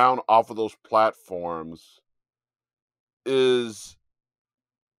them down off of those platforms is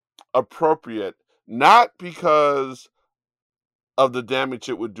appropriate, not because of the damage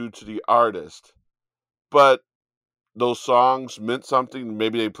it would do to the artist, but those songs meant something.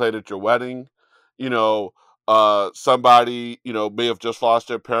 Maybe they played at your wedding. Somebody, may have just lost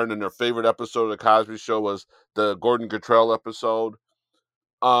their parent, and their favorite episode of the Cosby Show was the Gordon Cottrell episode.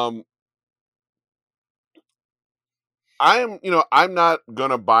 I'm not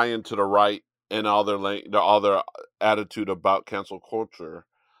gonna buy into the right and all their attitude about cancel culture,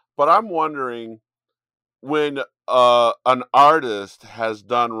 but I'm wondering, when an artist has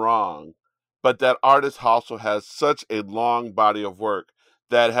done wrong, but that artist also has such a long body of work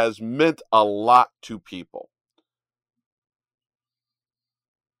that has meant a lot to people,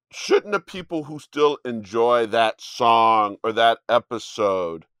 shouldn't the people who still enjoy that song or that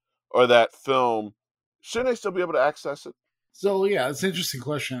episode or that film, shouldn't they still be able to access it? So yeah, it's an interesting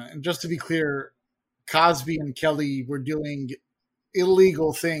question. And just to be clear, Cosby and Kelly were doing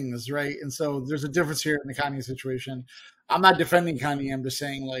illegal things, right? And so there's a difference here in the Kanye situation. I'm not defending Kanye. I'm just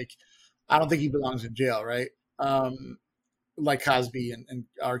saying, like, I don't think he belongs in jail, right? Like Cosby and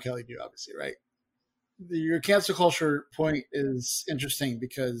R. Kelly do, obviously, right? Your cancel culture point is interesting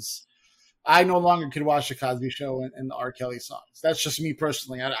because I no longer could watch the Cosby Show and the R. Kelly songs. That's just me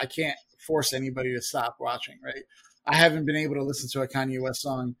personally. I can't force anybody to stop watching, right? I haven't been able to listen to a Kanye West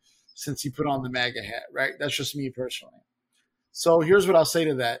song since he put on the MAGA hat, right? That's just me personally. So here's what I'll say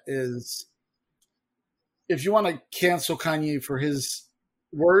to that is, if you want to cancel Kanye for his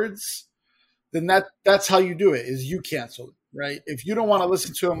words, then that's how you do it, is you cancel it, right? If you don't want to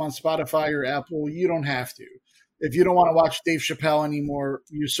listen to him on Spotify or Apple, you don't have to. If you don't want to watch Dave Chappelle anymore,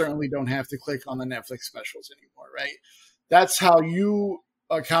 you certainly don't have to click on the Netflix specials anymore, right? That's how you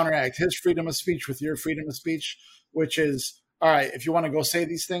counteract his freedom of speech with your freedom of speech, which is, all right, if you want to go say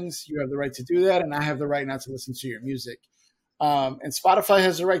these things, you have the right to do that, and I have the right not to listen to your music. And Spotify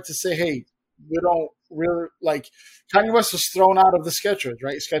has the right to say, hey, we don't really, like, Kanye West was thrown out of the Skechers,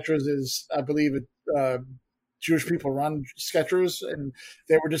 right? Skechers is, I believe, Jewish people run Skechers, and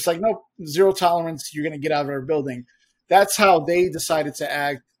they were just like, nope, zero tolerance, you're going to get out of our building. That's how they decided to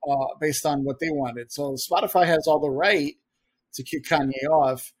act based on what they wanted. So Spotify has all the right to kick Kanye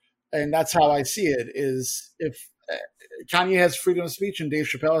off, and that's how I see it, is if Kanye has freedom of speech and Dave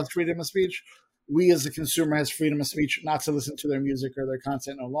Chappelle has freedom of speech, we as a consumer has freedom of speech not to listen to their music or their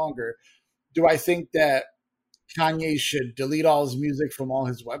content no longer. Do I think that Kanye should delete all his music from all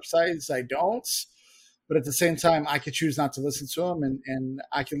his websites? I don't. But at the same time, I could choose not to listen to him, and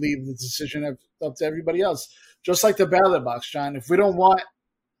I can leave the decision up to everybody else. Just like the ballot box, John. If we don't want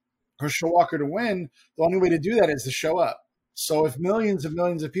Herschel Walker to win, the only way to do that is to show up. So if millions and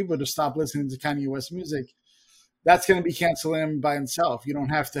millions of people just stop listening to Kanye West music, that's going to be canceling him by himself. You don't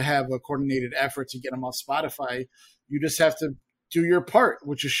have to have a coordinated effort to get him off Spotify. You just have to do your part,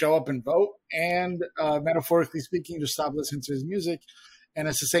 which is show up and vote, and metaphorically speaking, just stop listening to his music. And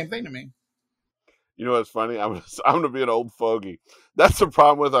it's the same thing to me. You know what's funny? I'm gonna be an old fogey. That's the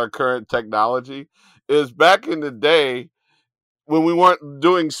problem with our current technology. Is back in the day when we weren't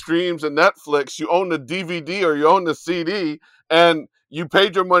doing streams and Netflix, you owned the DVD or you owned the CD, and you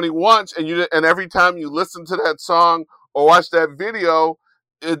paid your money once, and every time you listened to that song or watched that video,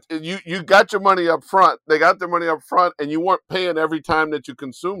 you got your money up front. They got their money up front, and you weren't paying every time that you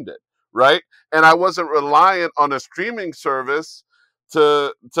consumed it, right? And I wasn't reliant on a streaming service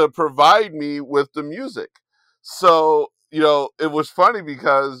to provide me with the music. So it was funny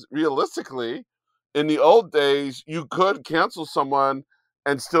because realistically, in the old days, you could cancel someone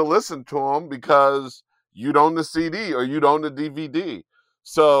and still listen to them because you'd own the CD or you'd own the DVD.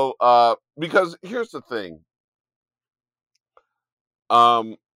 So, because here's the thing,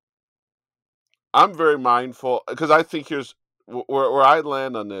 um, I'm very mindful because I think here's where I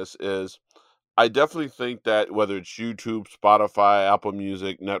land on this is I definitely think that whether it's YouTube, Spotify, Apple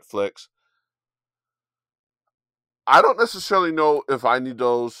Music, Netflix, I don't necessarily know if I need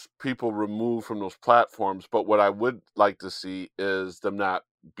those people removed from those platforms, but what I would like to see is them not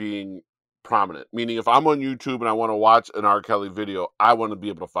being prominent. Meaning, if I'm on YouTube and I want to watch an R. Kelly video, I want to be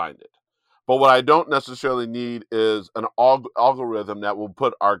able to find it. But what I don't necessarily need is an algorithm that will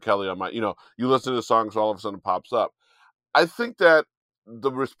put R. Kelly on my, you listen to the songs, all of a sudden it pops up. I think that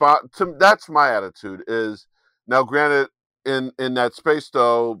the response to that's my attitude is now, granted, in that space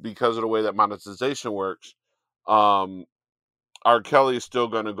though, because of the way that monetization works, um, R. Kelly is still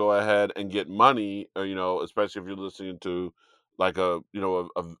going to go ahead and get money, especially if you're listening to like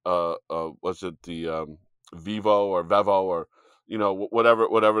what's it, the Vivo or Vevo or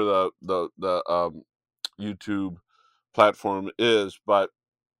whatever the YouTube platform is. But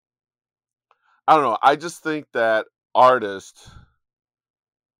I don't know. I just think that artists,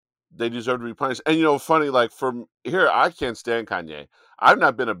 they deserve to be punished. And funny, like from here, I can't stand Kanye. I've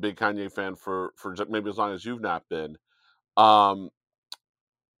not been a big Kanye fan for maybe as long as you've not been. Um,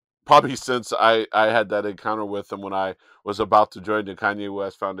 Probably since I had that encounter with him when I was about to join the Kanye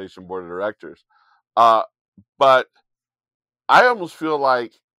West Foundation board of directors. Uh, but I almost feel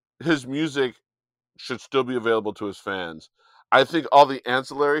like his music should still be available to his fans. I think all the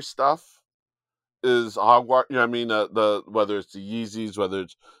ancillary stuff is hogwash. You know what I mean? The whether it's the Yeezys, whether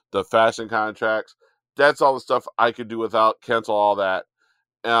it's the fashion contracts, that's all the stuff I could do without. Cancel all that.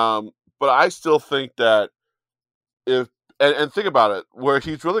 But I still think that if and think about it, where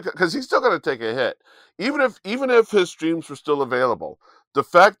he's really, because he's still going to take a hit, even if his streams were still available. The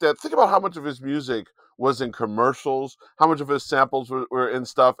fact that, think about how much of his music was in commercials, how much of his samples were in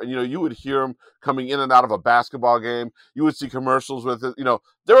stuff, and you would hear him coming in and out of a basketball game. You would see commercials with it.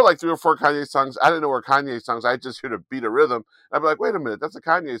 There were like 3 or 4 Kanye songs. I didn't know were Kanye songs. I just hear the beat of rhythm. I'd be like, wait a minute, that's a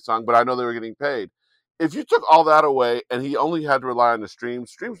Kanye song, but I know they were getting paid. If you took all that away and he only had to rely on the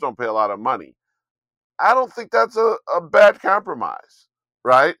streams don't pay a lot of money. I don't think that's a bad compromise,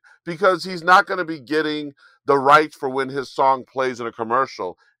 right? Because he's not going to be getting the rights for when his song plays in a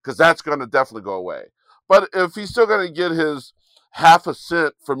commercial, because that's going to definitely go away. But if he's still going to get his half a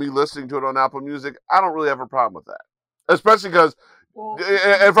cent for me listening to it on Apple Music, I don't really have a problem with that. Especially because,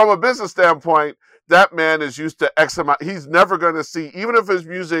 and from a business standpoint, that man is used to X amount. He's never going to see, even if his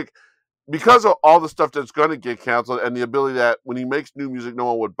music, because of all the stuff that's going to get canceled and the ability that when he makes new music, no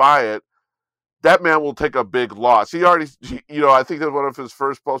one would buy it, that man will take a big loss. I think that one of his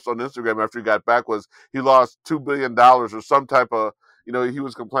first posts on Instagram after he got back was he lost $2 billion or some type of, he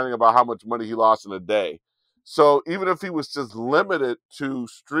was complaining about how much money he lost in a day. So even if he was just limited to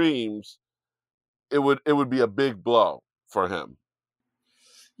streams, it would be a big blow for him.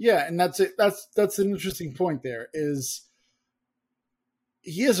 Yeah, and that's it. That's an interesting point. There is,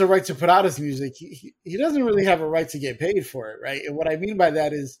 he has a right to put out his music. He doesn't really have a right to get paid for it, right? And what I mean by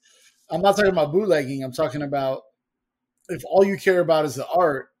that is, I'm not talking about bootlegging. I'm talking about, if all you care about is the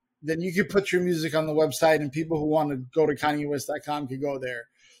art, then you could put your music on the website and people who want to go to KanyeWest.com could go there.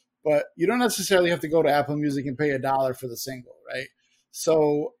 But you don't necessarily have to go to Apple Music and pay $1 for the single, right?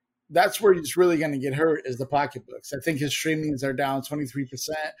 So that's where it's really going to get hurt, is the pocketbooks. I think his streamings are down 23%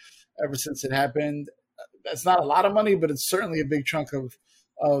 ever since it happened. That's not a lot of money, but it's certainly a big chunk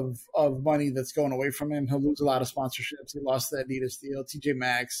of money that's going away from him. He'll lose a lot of sponsorships. He lost the Adidas deal, TJ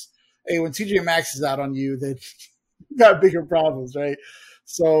Maxx. Hey, when TJ Maxx is out on you, then you got bigger problems, right?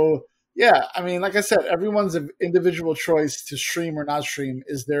 So, yeah, I mean, like I said, everyone's individual choice to stream or not stream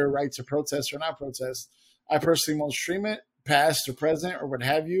is their right to protest or not protest. I personally won't stream it, past or present or what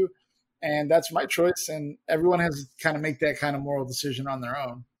have you, and that's my choice. And everyone has to kind of make that kind of moral decision on their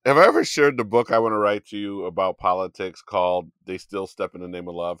own. Have I ever shared the book I want to write to you about politics called "They Still Step in the Name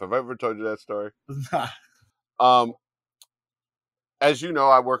of Love"? Have I ever told you that story? Um, as you know,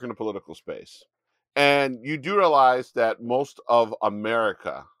 I work in the political space, and you do realize that most of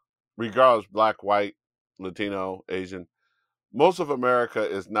America, regardless black, white, Latino, Asian, most of America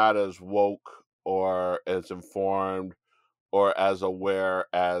is not as woke or as informed or as aware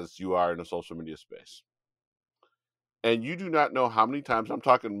as you are in the social media space. And you do not know how many times I'm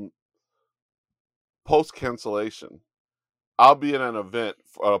talking post cancellation. I'll be in an event,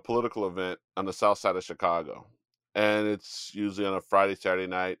 a political event on the south side of Chicago. And it's usually on a Friday, Saturday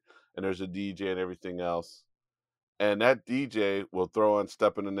night, and there's a DJ and everything else. And that DJ will throw on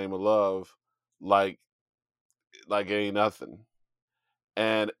Step in the Name of Love like it ain't nothing.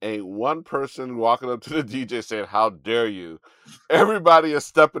 And ain't one person walking up to the DJ saying, "How dare you?" Everybody is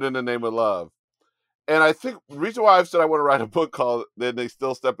stepping in the name of love. And I think the reason why I've said I want to write a book called "Then They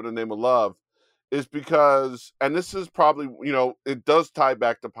Still Step in the Name of Love" is because, and this is probably, it does tie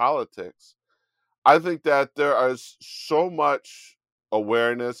back to politics. I think that there is so much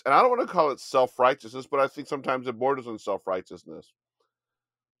awareness, and I don't want to call it self-righteousness, but I think sometimes it borders on self-righteousness.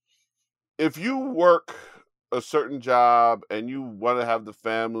 If you work a certain job and you want to have the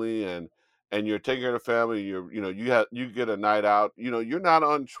family and you're taking care of the family, you get a night out, you're not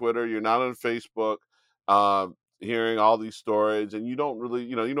on Twitter, you're not on Facebook, hearing all these stories, and you don't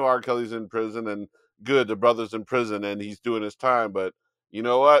really, R. Kelly's in prison, and good, the brother's in prison and he's doing his time, but you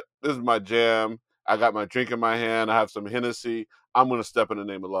know what? This is my jam. I got my drink in my hand. I have some Hennessy. I'm going to step in the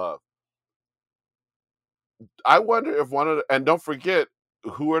name of love. I wonder if and don't forget,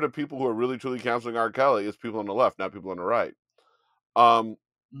 who are the people who are really truly counseling R. Kelly? It's people on the left, not people on the right. Um,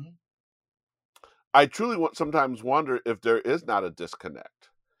 Mhm. I truly sometimes wonder if there is not a disconnect,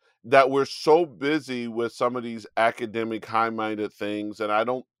 that we're so busy with some of these academic, high-minded things, and I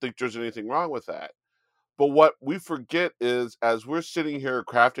don't think there's anything wrong with that. But what we forget is, as we're sitting here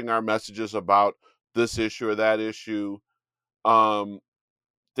crafting our messages about this issue or that issue, um,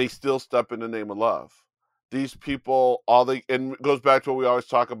 they still step in the name of love. These people, and it goes back to what we always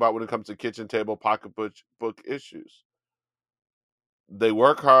talk about when it comes to kitchen table pocketbook issues. They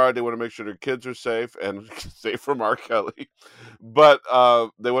work hard. They want to make sure their kids are safe and safe from R. Kelly, but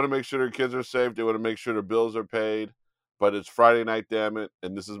they want to make sure their kids are safe. They want to make sure their bills are paid. But it's Friday night, damn it,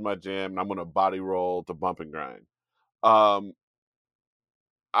 and this is my jam, and I'm gonna body roll to bump and grind. Um,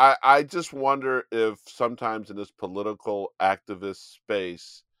 I just wonder if sometimes in this political activist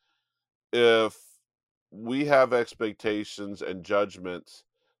space, if we have expectations and judgments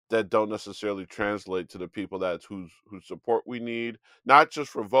that don't necessarily translate to the people whose support we need, not just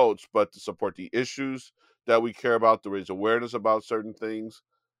for votes, but to support the issues that we care about, to raise awareness about certain things.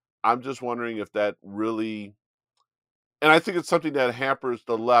 I'm just wondering if that really, and I think it's something that hampers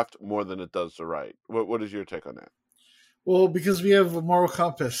the left more than it does the right. What is your take on that? Well, because we have a moral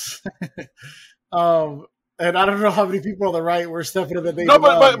compass. um, and I don't know how many people on the right were stepping in the name No, of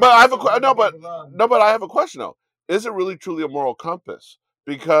love. but I have no, but I have a question though. Is it really truly a moral compass?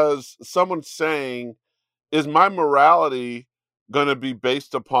 Because someone's saying, is my morality going to be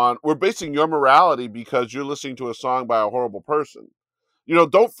based upon, we're basing your morality because you're listening to a song by a horrible person.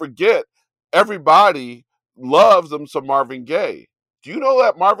 Don't forget, everybody loves them some Marvin Gaye. Do you know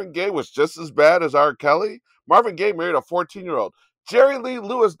that Marvin Gaye was just as bad as R. Kelly? Marvin Gaye married a 14-year-old. Jerry Lee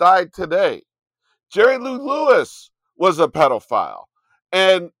Lewis died today. Jerry Lee Lewis was a pedophile.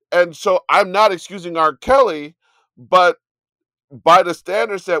 And so I'm not excusing R. Kelly, but by the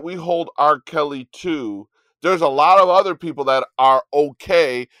standards that we hold R. Kelly to, there's a lot of other people that are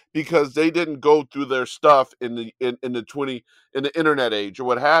okay because they didn't go through their stuff in the internet age or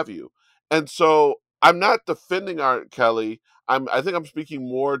what have you. And so I'm not defending R. Kelly. I think I'm speaking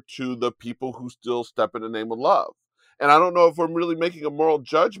more to the people who still step in the name of love. And I don't know if we're really making a moral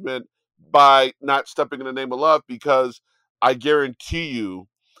judgment by not stepping in the name of love, because I guarantee you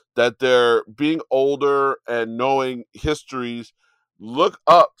that they're being older and knowing histories. Look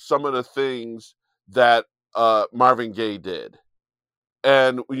up some of the things that Marvin Gaye did.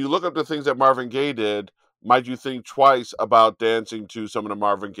 And when you look up the things that Marvin Gaye did, might you think twice about dancing to some of the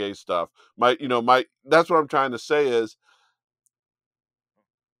Marvin Gaye stuff? That's what I'm trying to say is,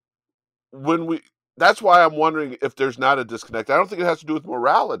 when we that's why I'm wondering if there's not a disconnect. I don't think it has to do with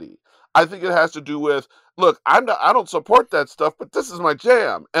morality. I think it has to do with, look, I don't support that stuff, but this is my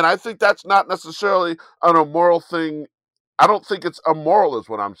jam. And I think that's not necessarily an immoral thing. I don't think it's immoral is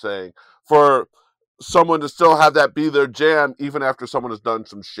what I'm saying, for someone to still have that be their jam even after someone has done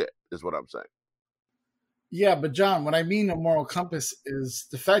some shit, is what I'm saying. Yeah, but John, what I mean a moral compass is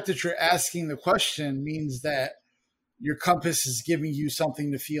the fact that you're asking the question means that your compass is giving you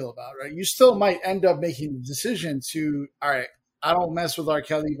something to feel about, right? You still might end up making the decision to, all right, I don't mess with R.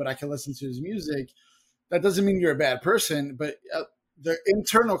 Kelly, but I can listen to his music. That doesn't mean you're a bad person, but the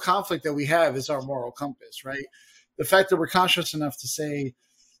internal conflict that we have is our moral compass, right? The fact that we're conscious enough to say,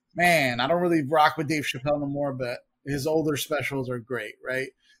 man, I don't really rock with Dave Chappelle no more, but his older specials are great, right?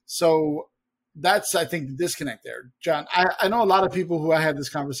 So that's, I think, the disconnect there. John, I know a lot of people who I had this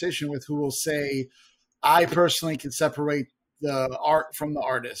conversation with who will say, I personally can separate the art from the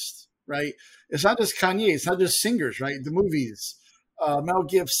artist, right? It's not just Kanye, it's not just singers, right? The movies, Mel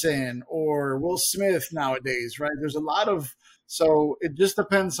Gibson or Will Smith nowadays, right? There's a lot of, so it just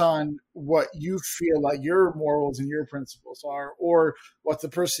depends on what you feel like your morals and your principles are, or what the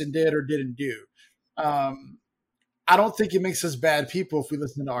person did or didn't do. Um, I don't think it makes us bad people if we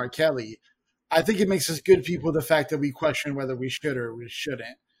listen to R. Kelly. I think it makes us good people the fact that we question whether we should or we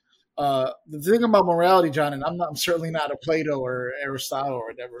shouldn't. The thing about morality, John, and I'm certainly not a Plato or Aristotle or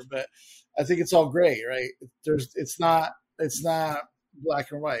whatever, but I think it's all gray, right? It's not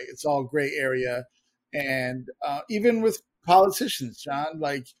black and white. It's all gray area, and even with politicians, John,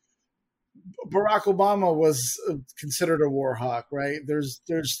 like Barack Obama was considered a war hawk, right? There's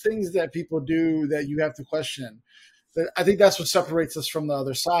things that people do that you have to question. I think that's what separates us from the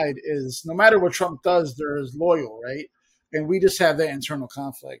other side is no matter what Trump does, there is loyal, right? And we just have that internal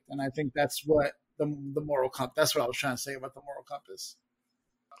conflict. And I think that's what the moral compass. That's what I was trying to say about the moral compass.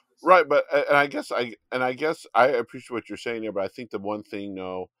 Right, but and I guess I appreciate what you're saying here, but I think the one thing,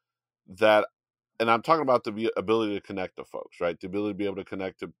 though, that and I'm talking about the ability to connect to folks, right? The ability to be able to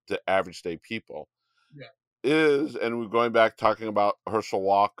connect to average day people Yeah. is, and we're going back talking about Herschel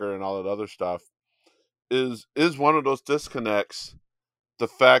Walker and all that other stuff, is one of those disconnects. The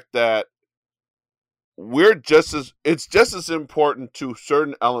fact that it's just as important to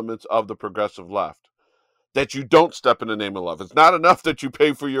certain elements of the progressive left that you don't step in the name of love. It's not enough that you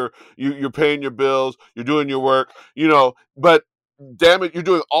pay for you're paying your bills, you're doing your work, but damn it, you're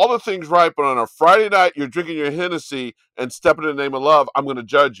doing all the things right, but on a Friday night you're drinking your Hennessy and stepping in the name of love, I'm going to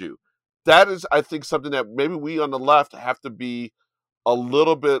judge you. That is, I think, something that maybe we on the left have to be a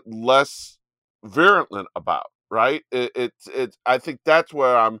little bit less virulent about, right? I think that's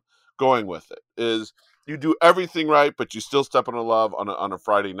where I'm going with it, is you do everything right, but you still step in love on a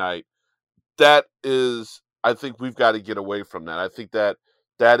Friday night. That is, I think we've got to get away from that. I think that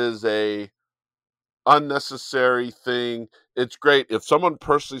is a unnecessary thing. It's great if someone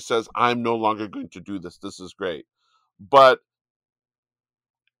personally says, I'm no longer going to do this. This is great. But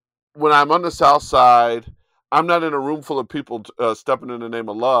when I'm on the South Side, I'm not in a room full of people stepping in the name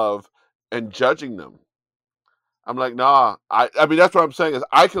of love and judging them. I'm like, nah. I mean, that's what I'm saying is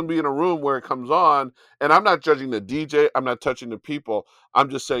I can be in a room where it comes on, and I'm not judging the DJ. I'm not touching the people. I'm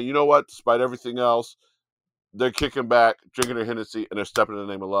just saying, you know what? Despite everything else, they're kicking back, drinking their Hennessy, and they're stepping in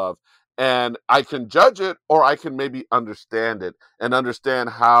the name of love. And I can judge it, or I can maybe understand it and understand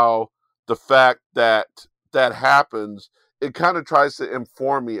how the fact that that happens, it kind of tries to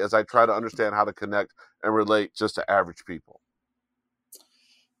inform me as I try to understand how to connect and relate just to average people.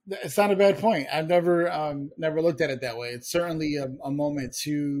 It's not a bad point. I've never looked at it that way. It's certainly a moment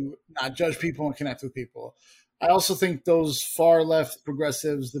to not judge people and connect with people. I also think those far left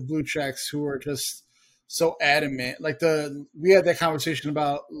progressives, the blue checks, who are just so adamant, like we had that conversation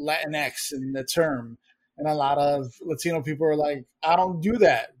about Latinx and the term, and a lot of Latino people are like, I don't do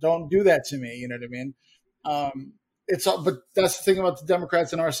that. Don't do that to me. You know what I mean? It's all, but that's the thing about the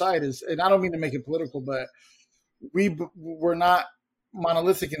Democrats on our side is, and I don't mean to make it political, but we're not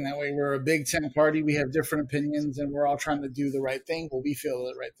monolithic in that way. We're a big tent party. We have different opinions, and we're all trying to do the right thing. What we feel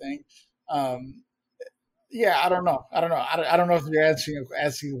is the right thing. Um, yeah, I don't know. I don't know if you're asking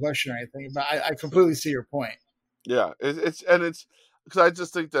a question or anything, but I completely see your point. Yeah, it's because I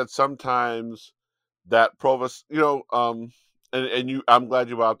just think that sometimes that provost, and I'm glad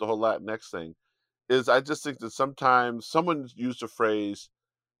you brought up the whole Latinx thing. Is I just think that sometimes someone used a phrase,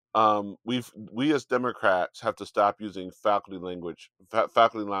 we as Democrats have to stop using faculty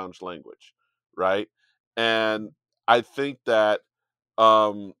lounge language, right? And I think that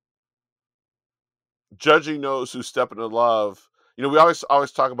um, judging those who step into love, we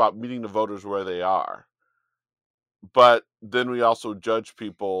always talk about meeting the voters where they are, but then we also judge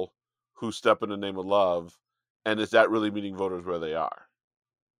people who step in the name of love, and is that really meeting voters where they are?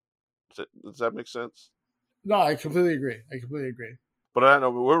 Does that make sense? No, I completely agree. I completely agree. But I know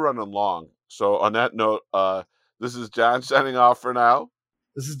we're running long. So on that note, this is John signing off for now.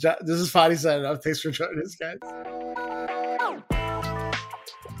 This is Fadi signing off. Thanks for joining us, guys.